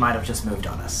 And it might have just moved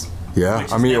on us. Yeah,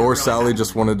 I mean, or Sally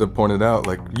just wanted to point it out,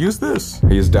 like, use this.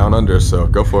 He's down under, so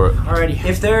go for it. Alrighty,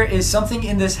 if there is something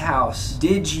in this house,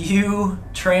 did you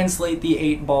translate the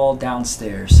 8 ball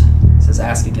downstairs? It says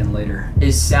ask again later.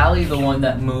 Is Sally the one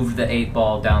that moved the 8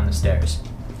 ball down the stairs?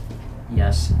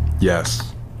 Yes.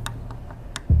 Yes.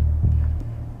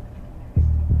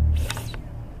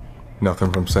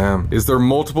 Nothing from Sam. Is there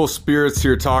multiple spirits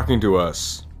here talking to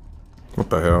us? What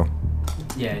the hell?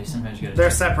 Yeah, sometimes you gotta.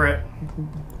 They're separate.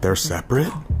 They're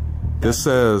separate? This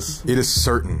says, it is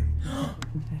certain.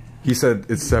 He said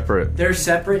it's separate. They're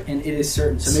separate and it is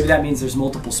certain. So maybe that means there's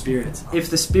multiple spirits.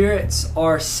 If the spirits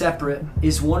are separate,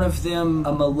 is one of them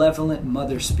a malevolent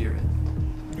mother spirit?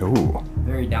 Ooh.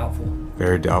 Very doubtful.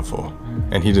 Very doubtful.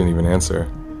 And he didn't even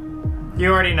answer.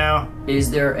 You already know. Is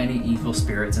there any evil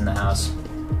spirits in the house?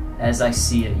 As I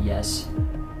see it, yes.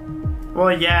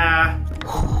 Well, yeah.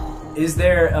 Is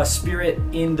there a spirit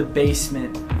in the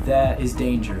basement that is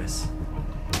dangerous?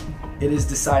 It is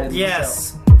decidedly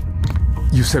yes. so.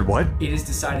 You said what? It is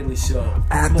decidedly so.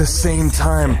 At the same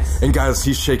time. Yes. And guys,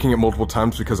 he's shaking it multiple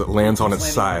times because it lands on its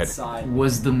side.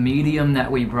 Was the medium that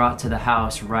we brought to the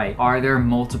house right? Are there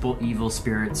multiple evil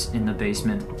spirits in the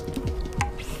basement?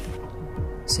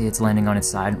 See, it's landing on its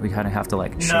side. We kind of have to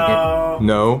like shake it.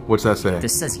 No? What's that say?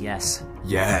 This says yes.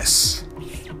 Yes.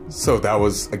 So that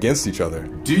was against each other.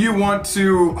 Do you want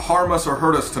to harm us or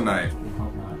hurt us tonight?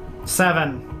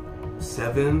 7.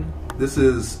 7? This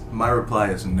is, my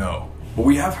reply is no. But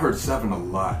we have heard 7 a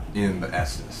lot in the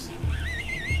Estes.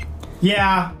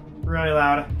 Yeah, really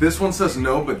loud. This one says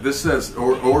no, but this says,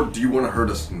 or do you want to hurt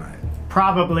us tonight?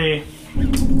 Probably.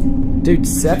 Dude,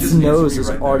 Seth's nose is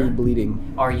already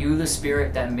bleeding. Are you the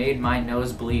spirit that made my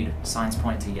nose bleed? Signs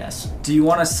point to yes. Do you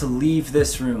want us to leave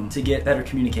this room to get better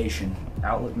communication?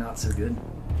 Outlook not so good.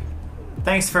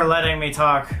 Thanks for letting me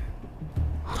talk.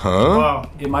 Huh? Whoa.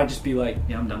 It might just be like,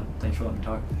 yeah, I'm done. Thanks for letting me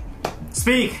talk.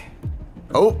 Speak!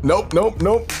 Oh, nope.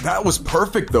 That was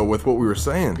perfect, though, with what we were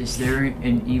saying. Is there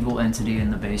an evil entity in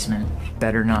the basement?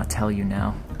 Better not tell you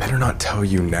now. Better not tell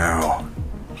you now.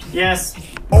 Yes.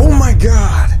 Oh my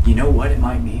god! You know what it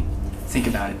might be? Think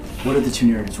about it. What are the two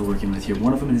narratives we're working with here?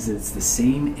 One of them is that it's the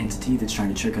same entity that's trying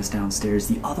to trick us downstairs.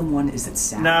 The other one is that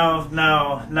Sally...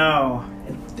 No.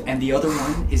 And the other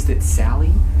one is that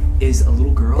Sally is a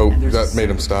little girl. Oh, and there's that made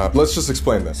him stop. Let's just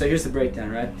explain this. So here's the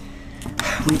breakdown, right?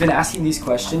 We've been asking these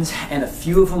questions, and a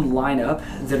few of them line up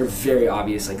that are very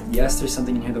obvious. Like, yes, there's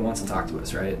something in here that wants to talk to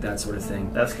us, right? That sort of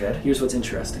thing. That's good. Here's what's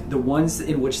interesting. The ones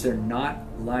in which they're not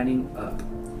lining up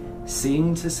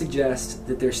seem to suggest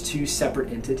that there's two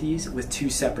separate entities with two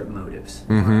separate motives.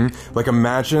 Mm-hmm. Like,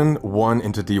 imagine one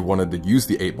entity wanted to use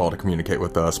the 8-ball to communicate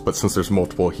with us, but since there's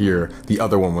multiple here, the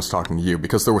other one was talking to you,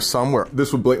 because there was some where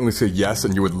this would blatantly say yes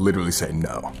and you would literally say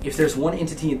no. If there's one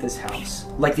entity in this house,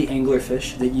 like the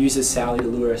anglerfish that uses Sally to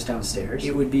lure us downstairs,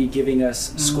 it would be giving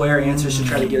us square answers to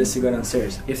try to get us to go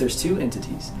downstairs. If there's two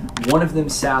entities, one of them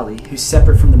Sally, who's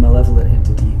separate from the malevolent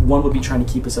entity, one would be trying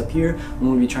to keep us up here,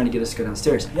 one would be trying to get us to go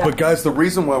downstairs. Yeah. But guys, the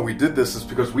reason why we did this is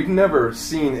because we've never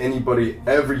seen anybody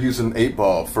ever use an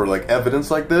 8-ball for like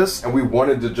evidence like this, and we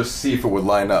wanted to just see if it would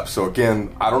line up. So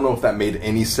again, I don't know if that made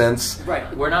any sense.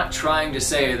 Right, we're not trying to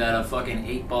say that a fucking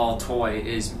 8-ball toy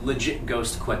is legit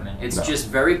ghost equipment. It's just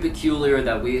very peculiar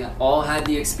that we all had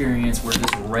the experience where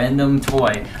this random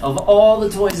toy, of all the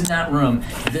toys in that room,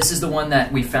 this is the one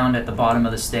that we found at the bottom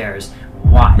of the stairs.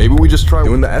 Why? Maybe we just try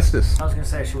doing the Estes. I was gonna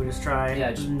say, should we just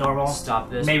try just normal? Stop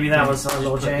this. Maybe that was a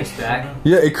little change. Back.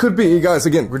 Yeah, it could be. You guys,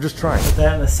 again, we're just trying. Put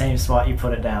that in the same spot you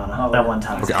put it down that one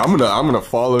time. Okay, I'm gonna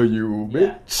follow you,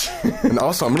 bitch. And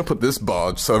also, I'm gonna put this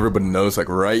ball so everybody knows, like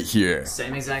right here.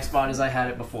 Same exact spot as I had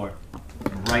it before.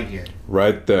 Right here.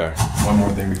 Right there. One more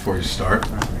thing before you start.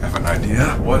 I have an idea.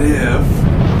 What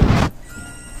if...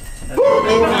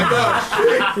 Oh my gosh,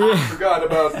 shit! I forgot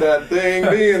about that thing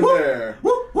being there.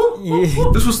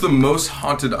 This was the most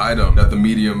haunted item that the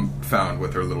medium found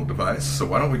with her little device, so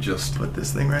why don't we just put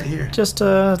this thing right here? Just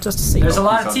to see. There's a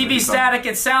lot of TV static,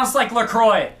 it sounds like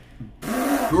LaCroix.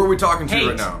 Who are we talking to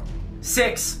right now?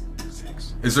 6.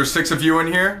 Is there 6 of you in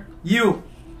here? You.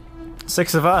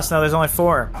 6 of us, now there's only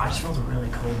 4. I just felt a really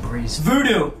cold breeze.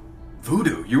 Voodoo.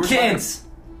 Voodoo? You were kids.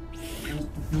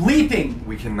 Leaping.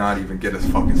 We cannot even get a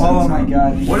fucking sentence Oh my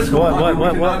god. What is going on?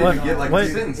 What? We cannot even get like a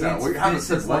sentence out. We haven't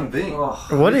said one thing.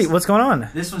 What's going on?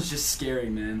 This one's just scary,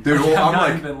 man. Dude, I'm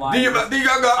not even lying.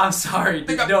 I'm sorry.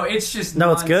 Dude. No, it's just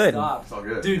no, it's good. It's all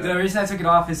good. Dude, the reason I took it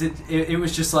off is it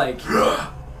was just like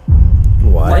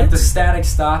what? Like the static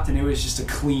stopped and it was just a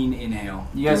clean inhale.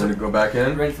 You guys want to go back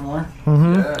in? Ready for more?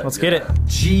 Mm-hmm. Yeah, let's get it.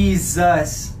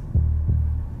 Jesus.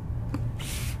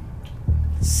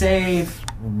 Save.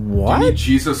 What? Do you need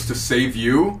Jesus to save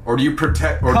you? Or do you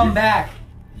protect... Or come back.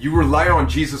 You rely on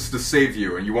Jesus to save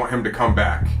you and you want him to come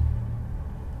back.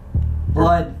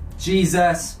 Blood.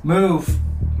 Jesus. Move.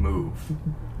 Move.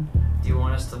 Do you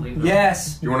want us to leave?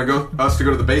 Yes. You want us to go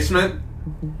to the basement?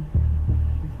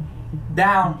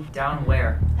 Down. Down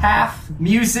where? Half.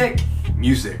 Music.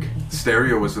 Music.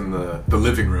 Stereo was in the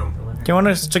living room. Do you want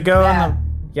us to go in the...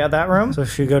 Yeah, that room? So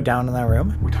should we go down in that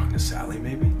room? We're talking to Sally,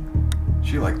 maybe?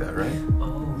 She like that, right?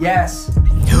 Oh. Yes.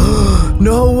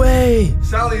 No way!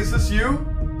 Sally, is this you?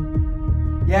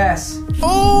 Yes.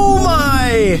 Oh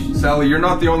my! Sally, you're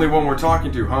not the only one we're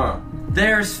talking to, huh?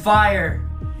 There's fire.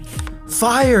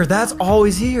 Fire, that's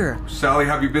always here. Sally,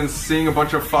 have you been seeing a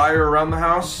bunch of fire around the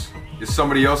house? Is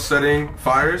somebody else setting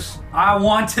fires? I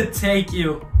want to take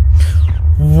you.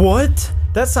 What?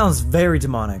 That sounds very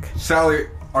demonic. Sally,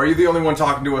 are you the only one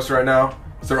talking to us right now?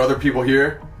 Is there other people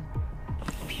here?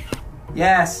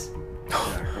 Yes.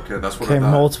 Okay, that's what I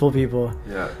thought. Multiple people.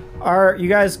 Yeah. Are you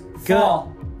guys good?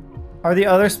 Fall. Are the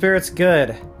other spirits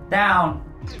good? Down.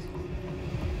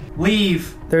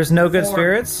 Leave. There's no good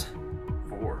spirits?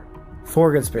 4.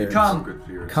 4 good spirits. Come. Good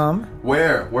spirits. Come?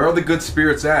 Where? Where are the good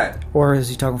spirits at? Or is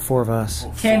he talking 4 of us?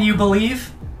 Can you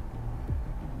believe?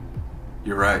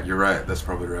 You're right, you're right. That's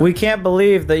probably right. We can't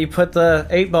believe that you put the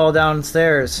 8-ball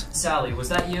downstairs. Sally, was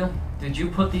that you? Did you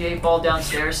put the 8-ball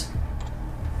downstairs?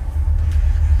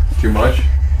 Too much?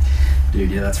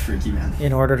 Dude, yeah, that's freaky, man.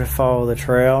 In order to follow the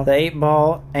trail, the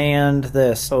 8-ball and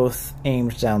this both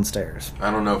aimed downstairs.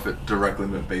 I don't know if it directly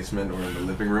in the basement or in the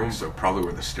living room, so probably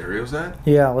where the stereo's at.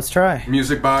 Yeah, let's try.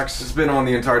 Music box. It's been on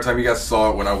the entire time. You guys saw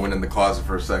it when I went in the closet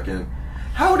for a second.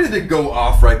 How did it go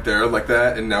off right there like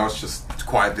that, and now it's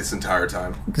quiet this entire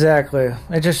time? Exactly.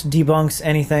 It just debunks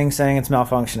anything saying it's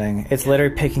malfunctioning. It's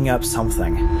literally picking up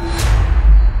something.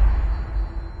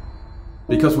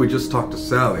 Because we just talked to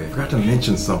Sally, I forgot to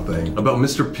mention something about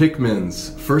Mr. Pickman's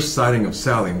first sighting of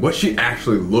Sally and what she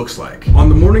actually looks like. On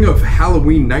the morning of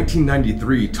Halloween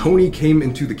 1993, Tony came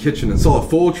into the kitchen and saw a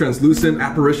full translucent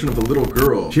apparition of a little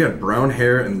girl. She had brown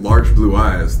hair and large blue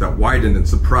eyes that widened in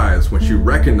surprise when she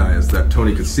recognized that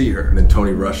Tony could see her. And then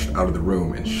Tony rushed out of the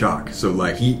room in shock. So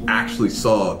like he actually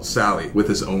saw Sally with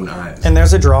his own eyes. And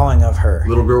there's a drawing of her.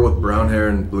 Little girl with brown hair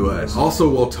and blue eyes. Also,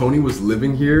 while Tony was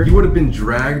living here, he would have been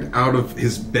dragged out of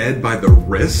his bed by the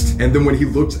wrist, and then when he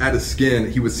looked at his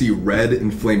skin, he would see red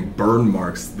inflamed burn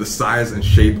marks the size and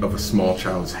shape of a small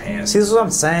child's hand. See, this is what I'm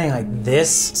saying, like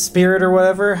this spirit or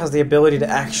whatever has the ability to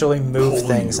actually move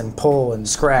things and pull and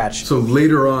scratch. So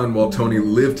later on, while Tony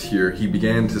lived here, he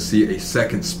began to see a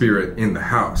second spirit in the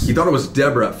house. He thought it was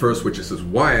Deborah at first, which is his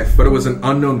wife, but it was an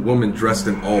unknown woman dressed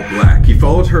in all black. He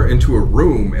followed her into a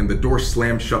room and the door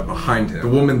slammed shut behind him. The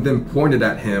woman then pointed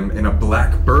at him and a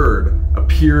black bird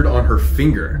appeared on her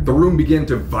finger. The room began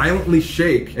to violently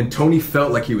shake and Tony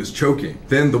felt like he was choking.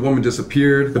 Then the woman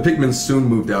disappeared. The Pickmans soon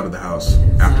moved out of the house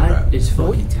after that. It's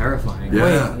fucking terrifying.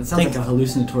 Yeah. Wait, it sounds like a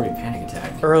hallucinatory panic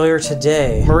attack. Earlier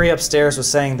today, Marie upstairs was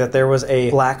saying that there was a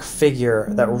black figure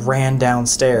that ran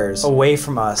downstairs away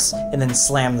from us and then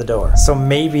slammed the door. So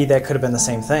maybe that could have been the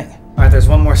same thing. All right, there's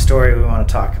one more story we want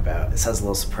to talk about. This has a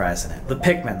little surprise in it. The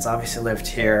Pickmans obviously lived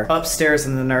here. Upstairs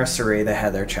in the nursery, they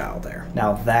had their child there.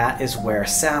 Now that is where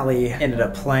Sally ended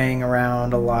up playing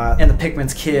around a lot. And the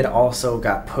Pickmans' kid also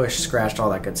got pushed, scratched, all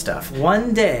that good stuff.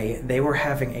 One day, they were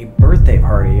having a birthday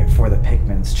party for the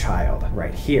Pickmans' child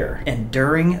right here. And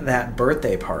during that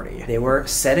birthday party, they were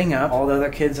setting up, all the other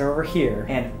kids are over here,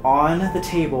 and on the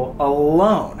table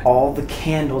alone, all the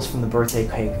candles from the birthday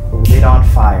cake lit on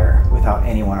fire without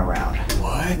anyone around.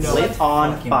 What? Lit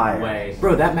on fire. Way.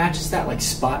 Bro, that matches that like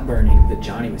spot burning that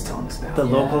Johnny was telling us about. The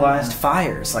localized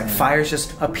fires. Like fires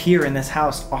just appear in this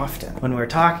house often. When we were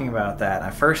talking about that, I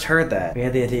first heard that, we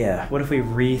had the idea, what if we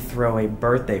re-throw a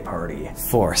birthday party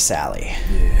for Sally?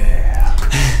 Yeah.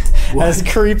 As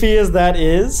creepy as that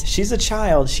is, she's a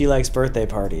child, she likes birthday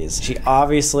parties. She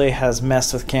obviously has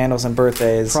messed with candles and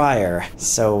birthdays prior,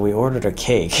 so we ordered a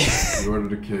cake. We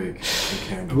ordered a cake, a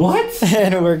candle. What?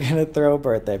 And we're gonna throw a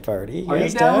birthday party. Are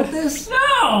you down with this?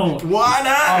 No! Why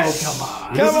not? Oh, come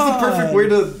on. This is the perfect way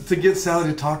to get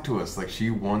Sally to talk to us. Like, she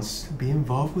wants to be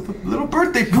involved with a little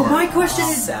birthday party. My question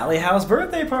is... Sallie House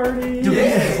birthday party. Do we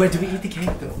eat the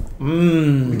cake, though?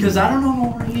 Because I don't know if I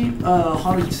want to eat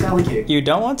hot Sally cake. You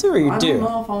don't want to, or you do? I don't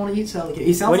know if I want to eat Sally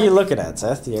cake. What are you looking at,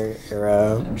 Seth?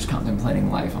 I'm just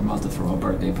contemplating life. I'm about to throw a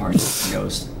birthday party with the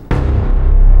ghost.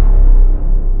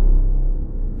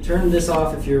 Turn this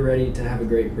off if you're ready to have a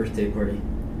great birthday party.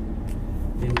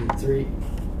 In 3,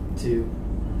 2,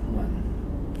 1.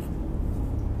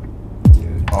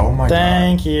 Oh my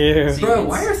Thank you. Bro,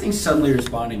 why are things suddenly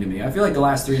responding to me? I feel like the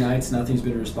last 3 nights, nothing's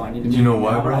been responding to me. You know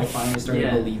why, now bro? I finally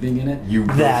started believing in it. You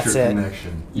built your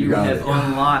connection. You have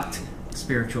unlocked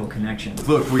spiritual connection.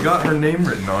 Look, we got her name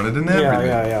written on it and everything.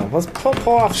 Yeah. Let's pull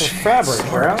off the fabric,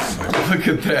 bro. Look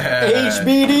at that.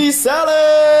 HBD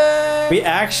Sallie! We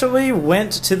actually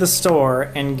went to the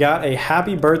store and got a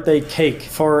happy birthday cake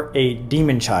for a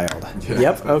demon child. Yeah.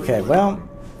 Yep, okay, well.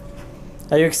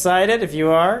 Are you excited? If you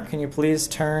are, can you please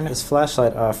turn this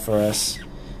flashlight off for us?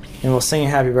 And we'll sing you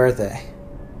happy birthday.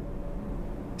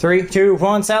 3, 2,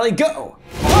 1, Sally, go!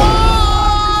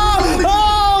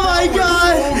 Oh my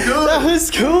god! That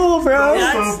was cool, bro!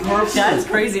 That's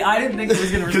crazy. I didn't think it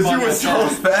was gonna respond. Because you were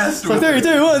so fast. So 3,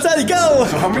 2, 1, Sally, go!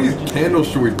 So how many candles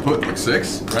should we put? Like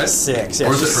 6, right? 6, yeah.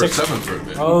 Or is it her 6. 7th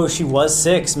birthday? Oh, she was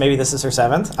 6. Maybe this is her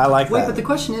 7th. I like that. Wait, but the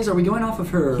question is, are we going off of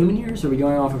her human years, or are we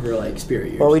going off of her, like, spirit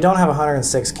years? Well, we don't have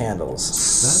 106 candles.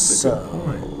 That's a good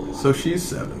point. So she's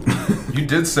 7. You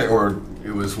did say, or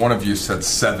it was one of you said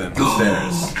 7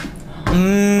 upstairs.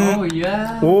 Oh,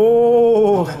 yeah.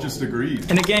 Whoa. I just agreed.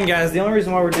 And again, guys, the only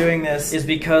reason why we're doing this is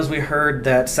because we heard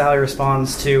that Sally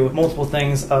responds to multiple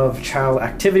things of child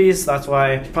activities. That's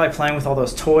why she's probably playing with all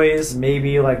those toys.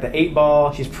 Maybe like the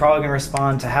 8-ball. She's probably gonna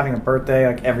respond to having a birthday.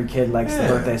 Like every kid likes the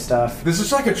birthday stuff. This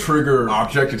is like a trigger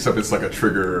object, except it's like a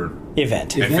trigger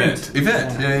event.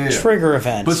 Yeah. Trigger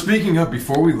event. But speaking of,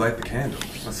 before we light the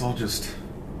candles, let's all just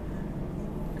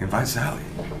invite Sally.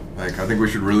 Like, I think we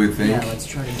should really think. Yeah, let's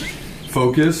try to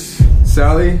focus.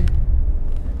 Sally,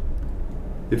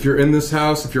 if you're in this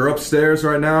house, if you're upstairs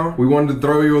right now, we wanted to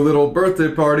throw you a little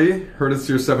birthday party. Heard it's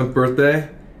your 7th birthday.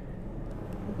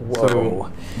 Whoa.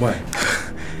 So, what?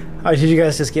 Oh, did you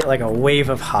guys just get like a wave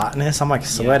of hotness? I'm like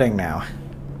sweating now.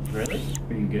 Really?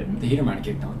 Are you good? The heater might have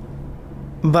kicked on.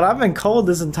 But I've been cold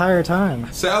this entire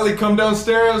time. Sally, come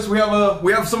downstairs. We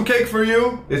have some cake for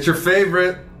you. It's your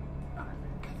favorite.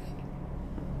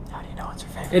 How do you know it's her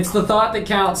It's the thought that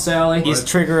counts, Sally. These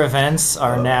trigger events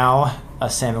are now a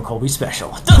Sam and Colby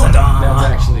special. That's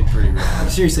actually pretty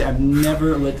rad. Seriously, I've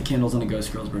never lit the candles on a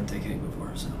ghost girl's birthday cake before,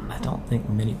 so. I don't think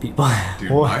many people.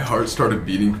 Dude, my heart started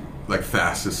beating like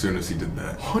fast as soon as he did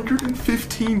that.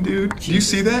 115, dude. Do you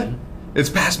see that? It's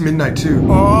past midnight too.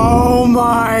 Oh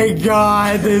my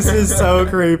god, this is so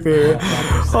creepy.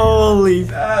 Holy.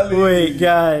 Wait,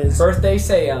 guys. Birthday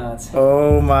seance.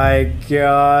 Oh my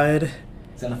god.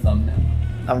 Is that a thumbnail?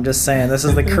 I'm just saying, this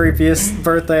is the creepiest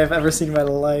birthday I've ever seen in my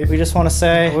life. We just want to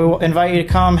say, we will invite you to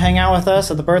come hang out with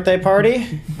us at the birthday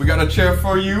party. We got a chair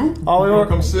for you.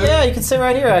 Come sit? Yeah, you can sit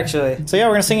right here, actually. So yeah,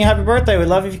 we're going to sing you happy birthday. We'd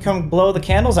love if you come blow the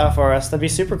candles out for us. That'd be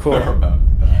super cool.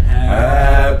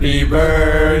 Happy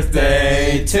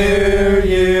birthday to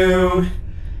you.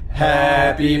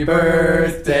 Happy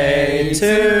birthday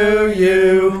to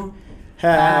you.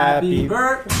 Happy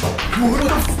birthday.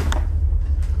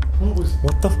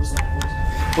 What the f was that?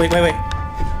 Wait.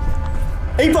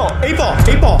 8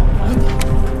 ball!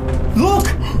 Look!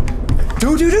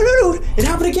 Dude! It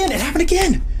happened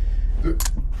again!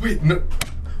 Wait, no.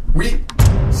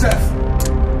 Seth,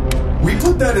 we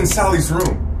put that in Sally's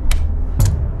room.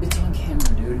 It's on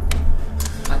camera, dude.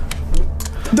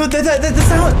 The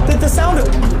sound,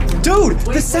 dude,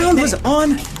 the sound was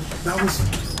on. That was.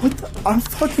 What the? I'm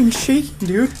fucking shaking,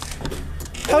 dude.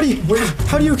 How do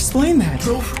you explain that?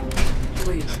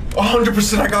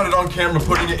 100% I got it on camera,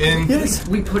 putting it in. Yes.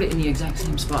 We put it in the exact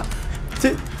same spot.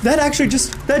 That actually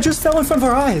just fell in front of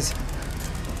our eyes.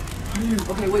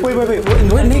 Okay, wait.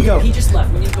 Where'd Nate go? He just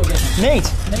left. We need to go get him.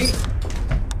 Nate.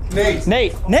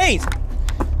 Nate.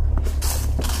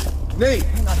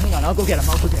 Hang on. I'll go get him.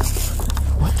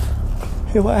 What?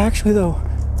 Hey, what actually though?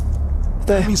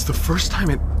 That means the first time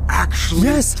it actually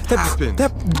happened.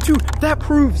 That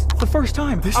proves the first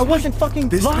time. I wasn't fucking lying.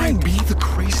 This might be the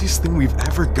craziest thing we've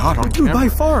ever got on camera. Dude, by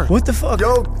far. What the fuck?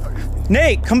 Yo.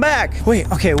 Nate, come back. Wait.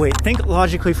 Think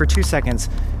logically for 2 seconds.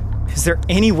 Is there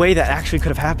any way that actually could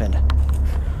have happened?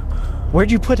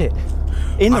 Where'd you put it?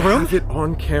 In the room? I have it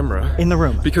on camera. In the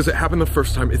room. Because it happened the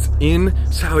first time. It's in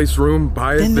Sally's room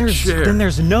by the chair. Then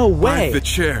there's no way. By the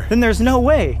chair. Then there's no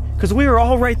way. Because we were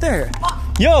all right there.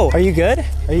 Yo, are you good?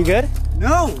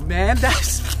 No, man,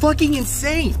 that's fucking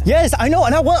insane. Yes, I know,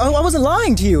 and I wasn't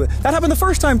lying to you. That happened the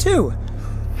first time too.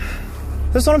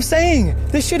 That's what I'm saying.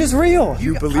 This shit is real.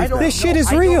 You believe that? This shit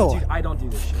is real. Dude, I don't do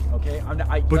this shit, okay? How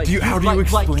do you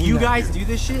explain like you that? guys do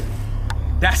this shit?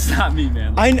 That's not me,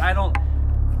 man. I don't.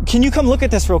 Can you come look at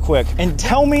this real quick and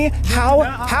tell me how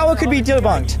it could be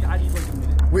debunked?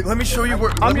 Wait, let me show you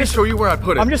where. Let me show you where I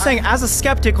put it. I'm just saying, as a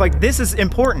skeptic, like this is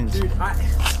important. Dude,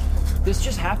 this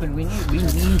just happened. We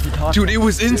need to talk. Dude, it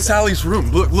was in Sally's room.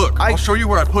 Look. I'll show you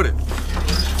where I put it.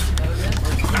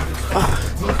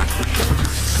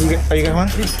 Are you going?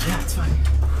 Yeah, it's fine.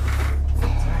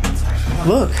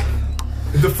 Look.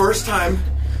 The first time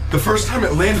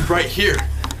it landed right here.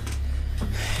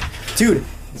 Dude,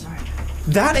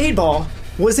 that 8-ball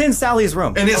was in Sally's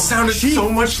room. And it sounded so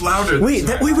much louder. Wait.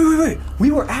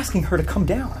 We were asking her to come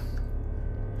down.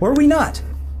 Were we not?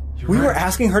 We were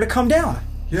asking her to come down.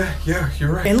 Yeah,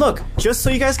 you're right. And look, just so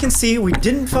you guys can see, we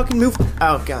didn't fucking move.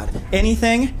 Oh god,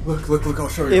 anything. Look, I'll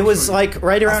show you. It was like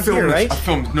right around here, right? I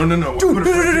filmed. No. Dude,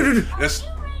 That's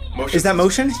motion. Is that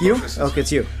motion? You? Okay,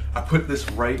 it's you. I put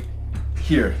this right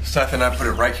here. Seth and I put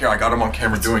it right here. I got him on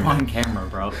camera doing it. On camera,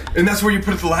 bro. And that's where you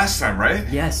put it the last time, right?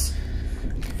 Yes.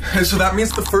 And so that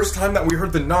means the first time that we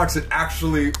heard the knocks, it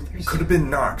actually could have been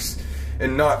knocks.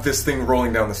 And not this thing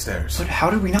rolling down the stairs. But how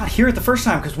did we not hear it the first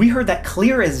time? Because we heard that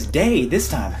clear as day this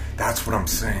time. That's what I'm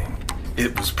saying.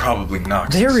 It was probably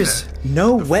knocks. There is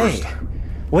no way.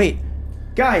 Wait,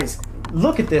 guys,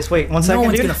 look at this. Wait, 1 second. No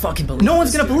one's gonna fucking believe. No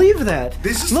one's gonna believe that.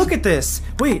 This look at this.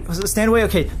 Wait, stand away.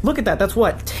 Okay, look at that. That's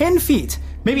what? 10 feet,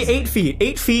 maybe 8 feet.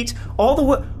 8 feet, all the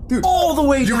way. Dude, all the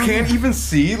way. You down can't here. even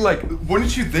see. Like,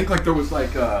 wouldn't you think like there was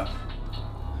like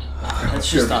That's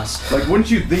just us. Like,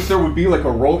 wouldn't you think there would be like a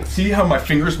roll? See how my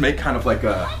fingers make kind of like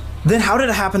a. Then how did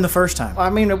it happen the first time? I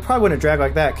mean, it probably wouldn't drag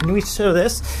like that. Can we show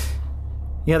this?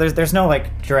 Yeah, there's no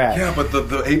like drag. Yeah, but the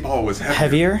 8-ball was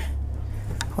heavier.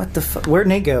 What the fuck? Where'd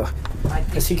Nate go?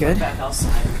 Is he good? Back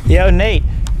outside. Yo, Nate.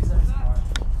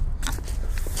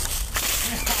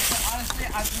 Honestly,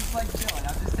 I'm just like chilling.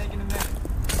 I'm just taking a minute.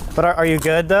 But are you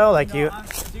good though? Like Dude, I'm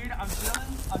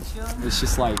chilling. It's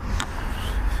just like.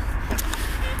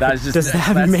 Does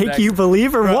that make you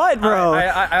believe or what, bro?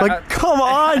 Like, come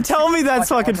on, tell me that's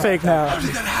fucking fake now. How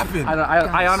did that happen?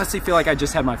 I honestly feel like I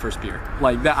just had my first beer.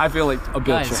 Like that, I feel like a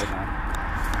bitch right now.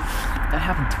 That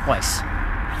happened twice.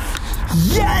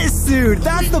 Yes, dude!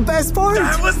 That's the best part!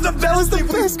 That was the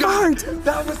best part!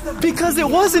 That was the Because it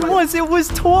wasn't once, it was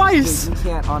twice! You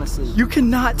can't, honestly. You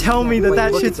cannot tell me that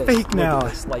that shit's fake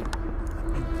now.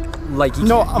 Like you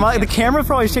no, can't. the camera's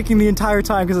probably shaking the entire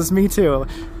time because it's me too.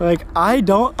 Like, I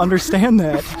don't understand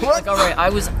that. Like, all right, I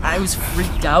was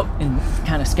freaked out and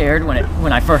kind of scared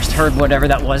when I first heard whatever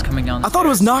that was coming down the I thought it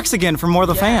was Knox again from More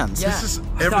the Fans. Yeah. This is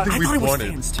everything we wanted.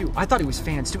 Fans too. I thought it was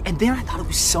fans too. And then I thought it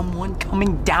was someone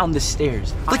coming down the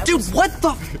stairs. Like, dude, what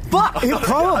the fuck?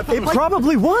 It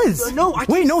probably was. No,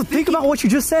 wait, no, think about what you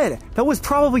just said. That was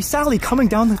probably Sallie coming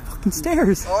down the fucking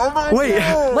stairs. Oh my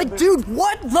God. Like, dude,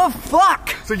 what the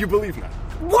fuck? So you believe now?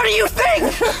 What do you think?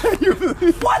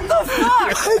 What the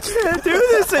fuck? I can't do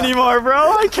this anymore, bro.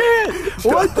 I can't.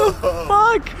 What the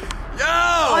fuck? Yo!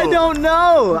 I don't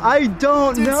know. I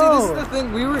don't know. See, this is the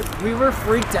thing. We were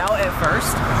freaked out at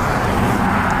first.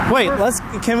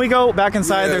 Wait, can we go back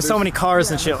inside? There's so many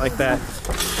cars and shit like that.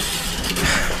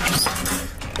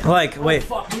 Like, wait.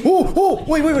 Oh,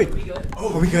 wait.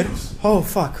 Oh, are we good? Oh,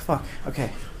 fuck.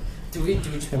 Okay. Do we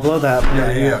blow that?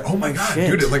 Yeah. Oh my God,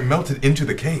 dude! It like melted into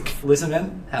the cake. Listen,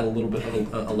 man. Had a little bit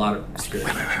of a lot of spirit.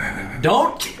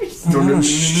 Don't. No.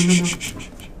 Shh.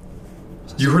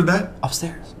 You heard that?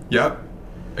 Upstairs. Yep.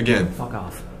 Again. Fuck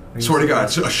off. Swear to God,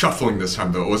 a shuffling this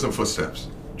time though. It wasn't footsteps.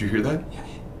 Did you hear that? Yeah.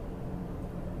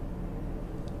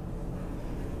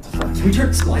 Can we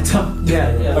turn some lights on?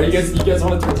 Yeah. Oh, you guys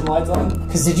want to turn some lights on?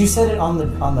 Because did you set it on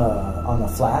the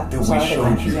flat? We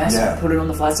showed you. Yes, Yeah. put it on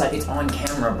the flat side. It's on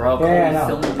camera, bro. Yeah, I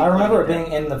know. I remember it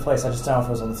being in the place. I just don't know if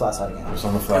it was on the flat side again. It was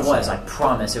on the flat It was. I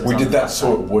promise. It was. We on did the that flat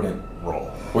so side. it wouldn't roll.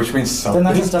 Which means something.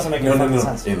 Then that just doesn't make any fucking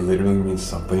sense. It literally means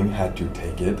something had to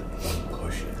take it and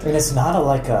push it. And it's not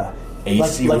a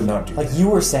AC would not do like that. you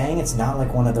were saying, it's not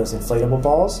like one of those inflatable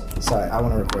balls. Sorry, I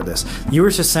want to record this. You were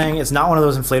just saying it's not one of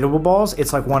those inflatable balls.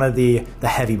 It's like one of the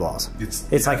heavy balls.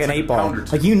 It's like an 8-ball.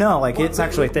 Like like it's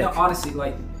actually thick. No, honestly,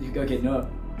 like okay, no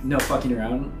fucking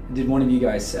around. Did one of you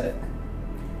guys set it?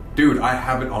 Dude, I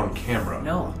have it on camera.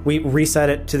 No. We reset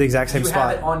it to the exact same You spot.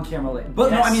 have it on camera, but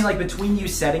no, I mean like between you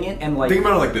setting it and like. Think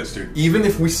about it like this, dude. Even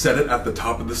if we set it at the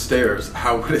top of the stairs,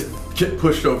 how would it get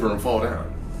pushed over and fall down?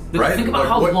 Right? Think about Like,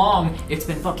 how what- long it's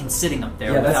been fucking sitting up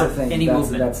there Yeah, that's without the thing. any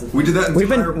movement. That's the thing. We did that.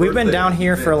 We've been down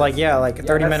here for like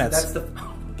 30 minutes. That's the.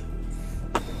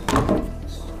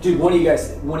 Dude, none of you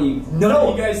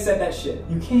guys said that shit.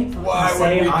 You can't. Why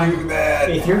would we do that?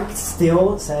 If you're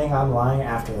still saying I'm lying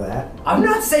after that, I'm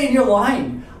not saying you're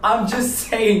lying. I'm just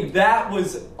saying that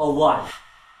was a lie.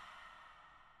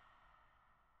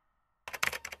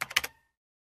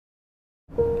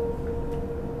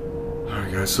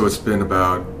 Alright guys, so it's been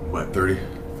about, what, 30,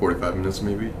 45 minutes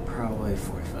maybe? Probably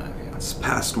 45, yeah. It's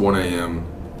past 1 a.m.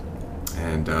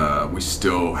 and we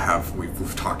still have,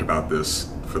 we've talked about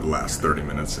this for the last 30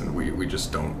 minutes and we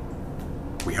just don't,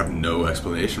 we have no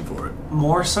explanation for it.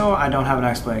 More so, I don't have an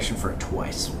explanation for it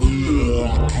twice.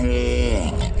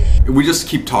 We just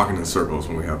keep talking in circles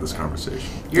when we have this conversation.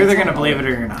 You're either gonna believe it or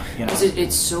you're not. You know?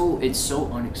 It's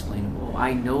so unexplainable.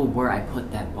 I know where I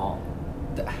put that ball.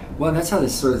 Well, that's how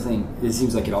this sort of thing, it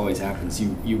seems like it always happens.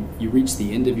 You reach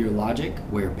the end of your logic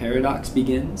where paradox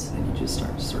begins and you just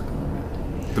start circling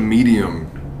around. The medium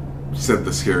said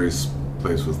the scariest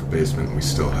place was the basement and we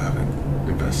still haven't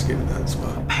investigated that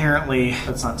spot. Apparently,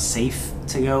 it's not safe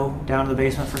to go down to the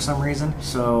basement for some reason,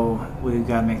 so we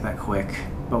gotta make that quick.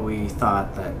 But we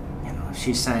thought that, if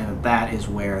she's saying that that is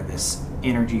where this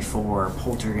Energy 4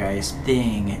 poltergeist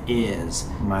thing is,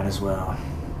 we might as well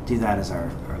do that as our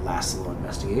last little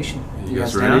investigation. You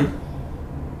guys ready?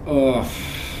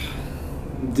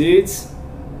 Dudes,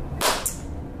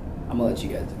 I'm gonna let you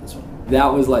guys do this one.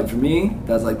 That was like, for me,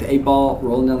 that was like the 8-ball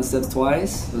rolling down the steps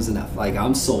twice. It was enough. Like,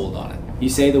 I'm sold on it. You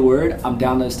say the word, I'm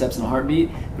down those steps in a heartbeat.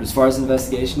 But as far as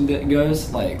investigation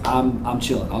goes, like, I'm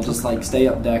chilling. I'll just like stay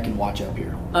up deck and watch up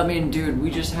here. I mean, dude, we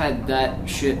just had that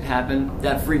shit happen.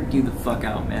 That freaked you the fuck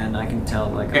out, man. I can tell.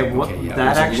 Like,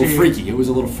 That actually, it was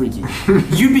a little freaky.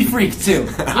 You'd be freaked too.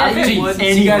 Yeah, you would.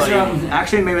 You guys are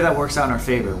actually, maybe that works out in our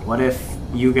favor. What if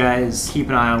you guys keep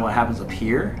an eye on what happens up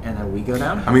here, and then we go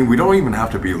down? I mean, we don't even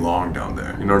have to be long down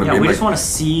there. You know what I Yeah, mean? we Like, just want to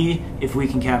see if we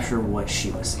can capture what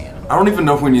she was seeing. I don't even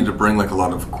know if we need to bring like a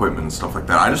lot of equipment and stuff like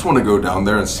that. I just want to go down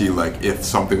there and see like if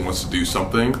something wants to do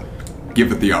something,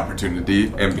 give it the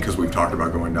opportunity, and because we've talked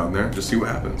about going down there, just see what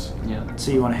happens. Yeah.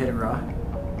 So you want to hit it raw?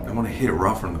 I want to hit it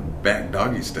raw from the back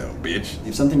doggy style, bitch.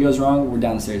 If something goes wrong, we're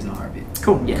down the stairs in a heartbeat.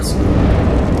 Cool. Yes.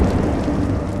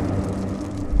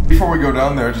 Before we go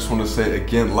down there, I just want to say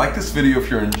again, like this video if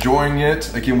you're enjoying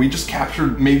it. Again, we just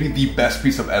captured maybe the best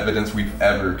piece of evidence we've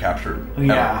ever captured.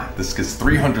 Yeah. Ever. This gets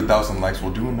 300,000 likes.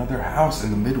 We'll do another house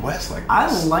in the Midwest like this.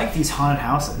 I like these haunted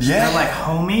houses. Yeah. They're like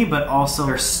homey, but also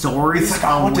their stories. It's like a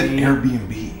haunted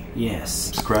Airbnb. Yes.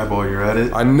 Subscribe while you're at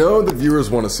it. I know the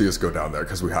viewers want to see us go down there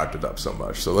because we hyped it up so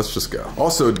much. So let's just go.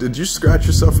 Also, did you scratch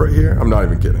yourself right here? I'm not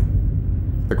even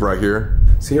kidding. Like right here.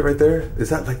 See it right there? Is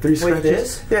that like 3 scratches? Wait,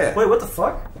 this? Yeah. Wait, what the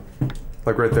fuck?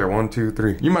 Like right there, 1, 2,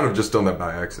 3. You might have just done that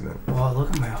by accident. Oh,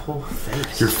 look at my whole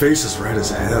face. Your face is red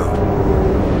as hell.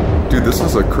 Dude, this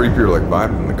is a creepier like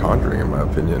vibe than The Conjuring in my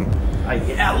opinion.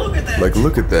 Yeah, look at that. Like,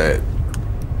 look at that.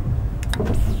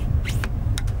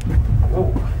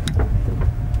 Whoa.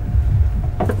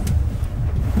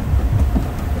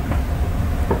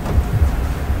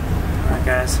 Alright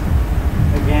guys,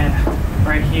 again,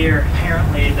 right here,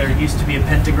 apparently there used to be a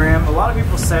pentagram. A lot of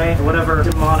people say whatever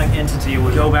demonic entity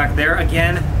would go back there.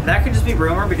 Again, that could just be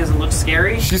rumor because it looks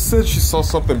scary. She said she saw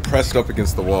something pressed up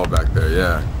against the wall back there,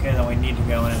 yeah. Okay, then we need to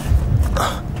go in.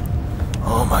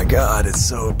 Oh my god, it's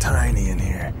so tiny in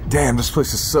here. Damn, this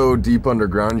place is so deep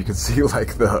underground, you can see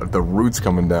like the roots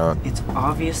coming down. It's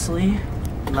obviously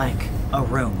like a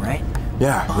room, right?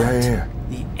 Yeah, but yeah.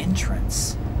 The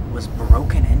entrance was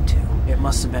broken into. It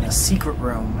must have been a secret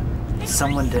room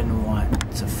someone didn't want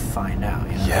to find out.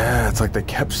 You know? Yeah, it's like they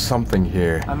kept something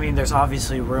here. I mean, there's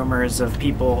obviously rumors of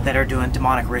people that are doing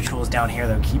demonic rituals down here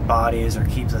that keep bodies or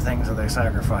keep the things that they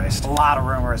sacrificed. A lot of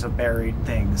rumors of buried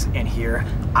things in here.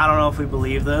 I don't know if we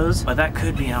believe those, but that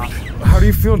could be an option. How do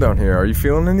you feel down here? Are you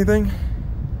feeling anything?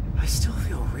 I still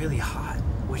feel really hot,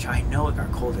 which I know it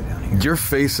got colder down here. Your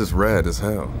face is red as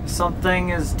hell. Something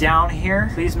is down here.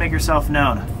 Please make yourself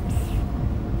known.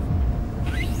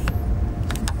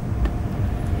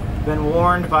 Been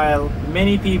warned by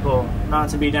many people not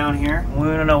to be down here. We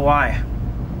don't know why.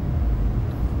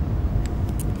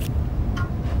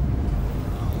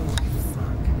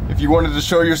 If you wanted to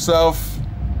show yourself,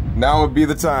 now would be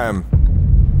the time.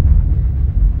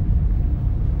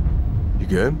 You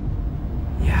good?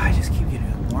 Yeah, I just keep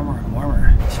getting warmer and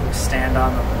warmer. Should we stand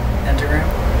on the pentagram?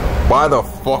 Why the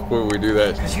fuck would we do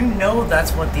that? Because you know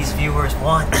that's what these viewers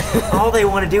want. All they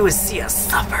want to do is see us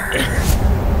suffer.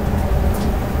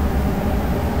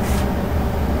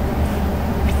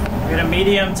 We had a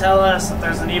medium tell us that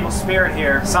there's an evil spirit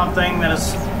here. Something that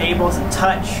is able to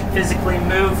touch, physically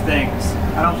move things.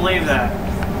 I don't believe that.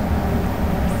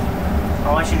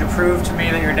 I want you to prove to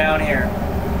me that you're down here.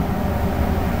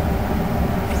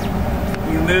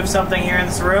 You move something here in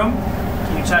this room?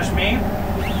 Can you touch me?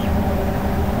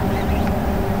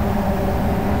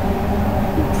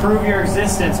 Prove your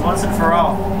existence once and for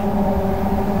all.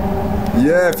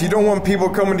 Yeah, if you don't want people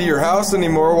coming to your house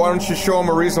anymore, why don't you show them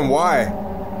a reason why?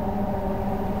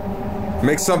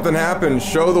 Make something happen.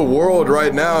 Show the world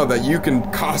right now that you can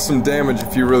cause some damage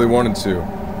if you really wanted to.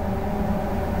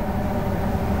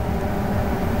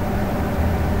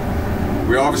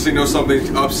 We obviously know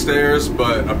something's upstairs,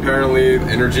 but apparently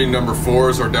energy number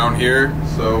 4s are down here.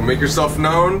 So make yourself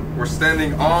known. We're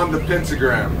standing on the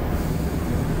pentagram.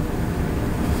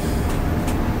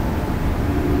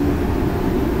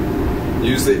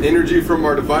 Use the energy from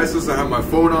our devices. I have my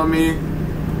phone on me.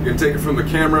 You can take it from the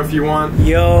camera if you want.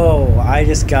 Yo, I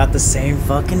just got the same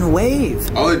fucking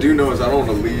wave. All I do know is I don't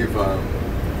want to leave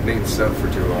Nate Seth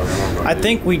for too long. I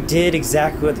think we did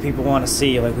exactly what the people want to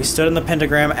see. Like, we stood in the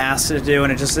pentagram, asked it to do,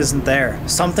 and it just isn't there.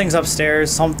 Something's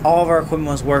upstairs, all of our equipment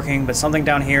was working, but something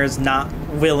down here is not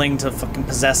willing to fucking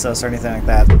possess us or anything like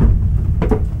that.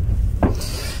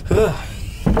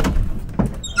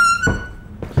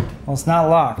 Well, it's not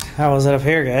locked. How was it up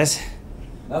here, guys?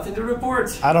 Nothing to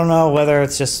report. I don't know whether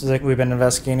it's just like we've been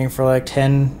investigating for like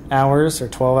 10 hours or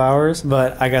 12 hours,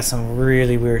 but I got some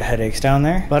really weird headaches down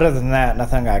there. But other than that,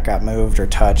 nothing got moved or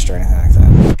touched or anything like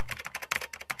that.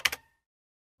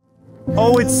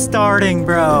 Oh, it's starting,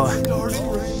 bro. It's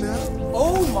starting right now.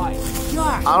 Oh my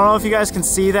god. I don't know if you guys can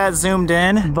see that zoomed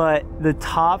in, but the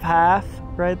top half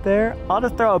right there, I'll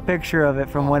just throw a picture of it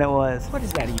from when it was. What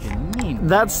does that even mean?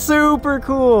 That's super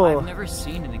cool. I've never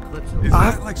seen an eclipse. Is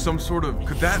that like some sort of,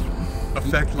 could that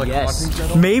affect like hauntings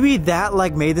at all? Maybe that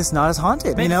like made this not as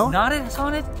haunted, you know? Not as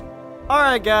haunted?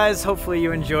 Alright guys, hopefully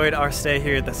you enjoyed our stay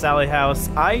here at the Sallie House.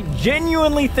 I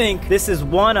genuinely think this is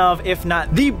one of, if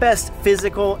not the best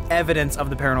physical evidence of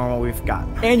the paranormal we've got.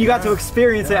 And you got to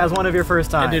experience it as one of your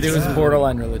first times. Dude, it was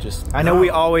borderline religious. I know we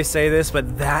always say this,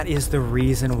 but that is the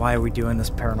reason why we're doing this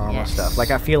paranormal stuff.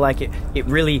 Like, I feel like it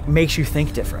really makes you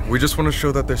think different. We just want to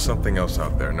show that there's something else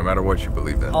out there, no matter what you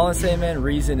believe in. All I'm saying, man,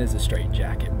 reason is a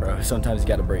straitjacket, bro. Sometimes you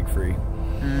gotta break free.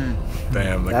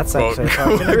 Damn, that's actually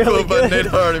fucking really good. Nate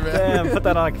Hardy, man. Damn, put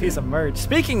that on a piece of merch.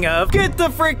 Speaking of, get the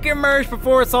freaking merch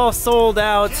before it's all sold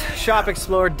out.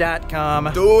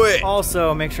 Shopexplore.com. Do it.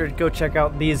 Also, make sure to go check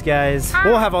out these guys.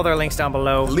 We'll have all their links down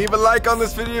below. Leave a like on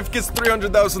this video. If it gets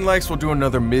 300,000 likes, we'll do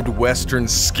another Midwestern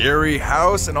scary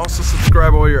house. And also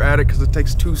subscribe while you're at it because it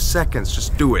takes 2 seconds.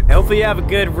 Just do it. Hopefully you have a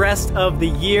good rest of the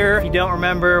year. If you don't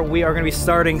remember, we are going to be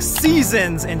starting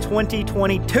seasons in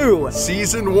 2022.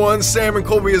 Season 1, Sam and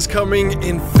Colby is coming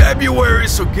in February,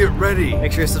 so get ready.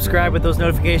 Make sure you subscribe with those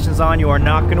notifications on. You are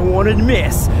not going to want to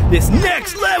miss this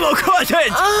next level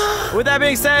content. With that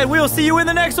being said, we'll see you in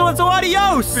the next one, so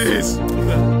adios. Peace.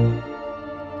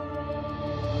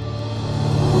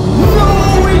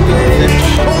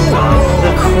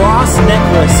 The cross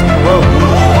necklace broke.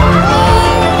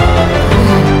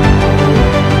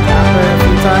 After a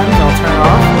few times, I'll turn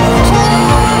off.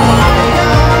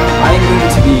 I am going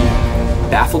to be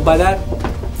baffled by that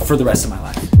for the rest of my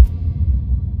life.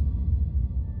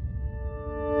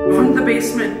 From the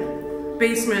basement.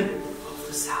 Basement. Of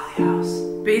the Sallie House.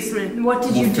 Basement. What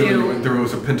did you do? There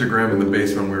was a pentagram in the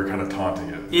basement. We were kind of taunting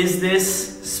it. Is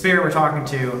this spirit we're talking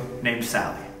to named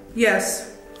Sallie?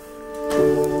 Yes.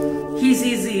 He's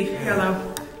easy. Hello.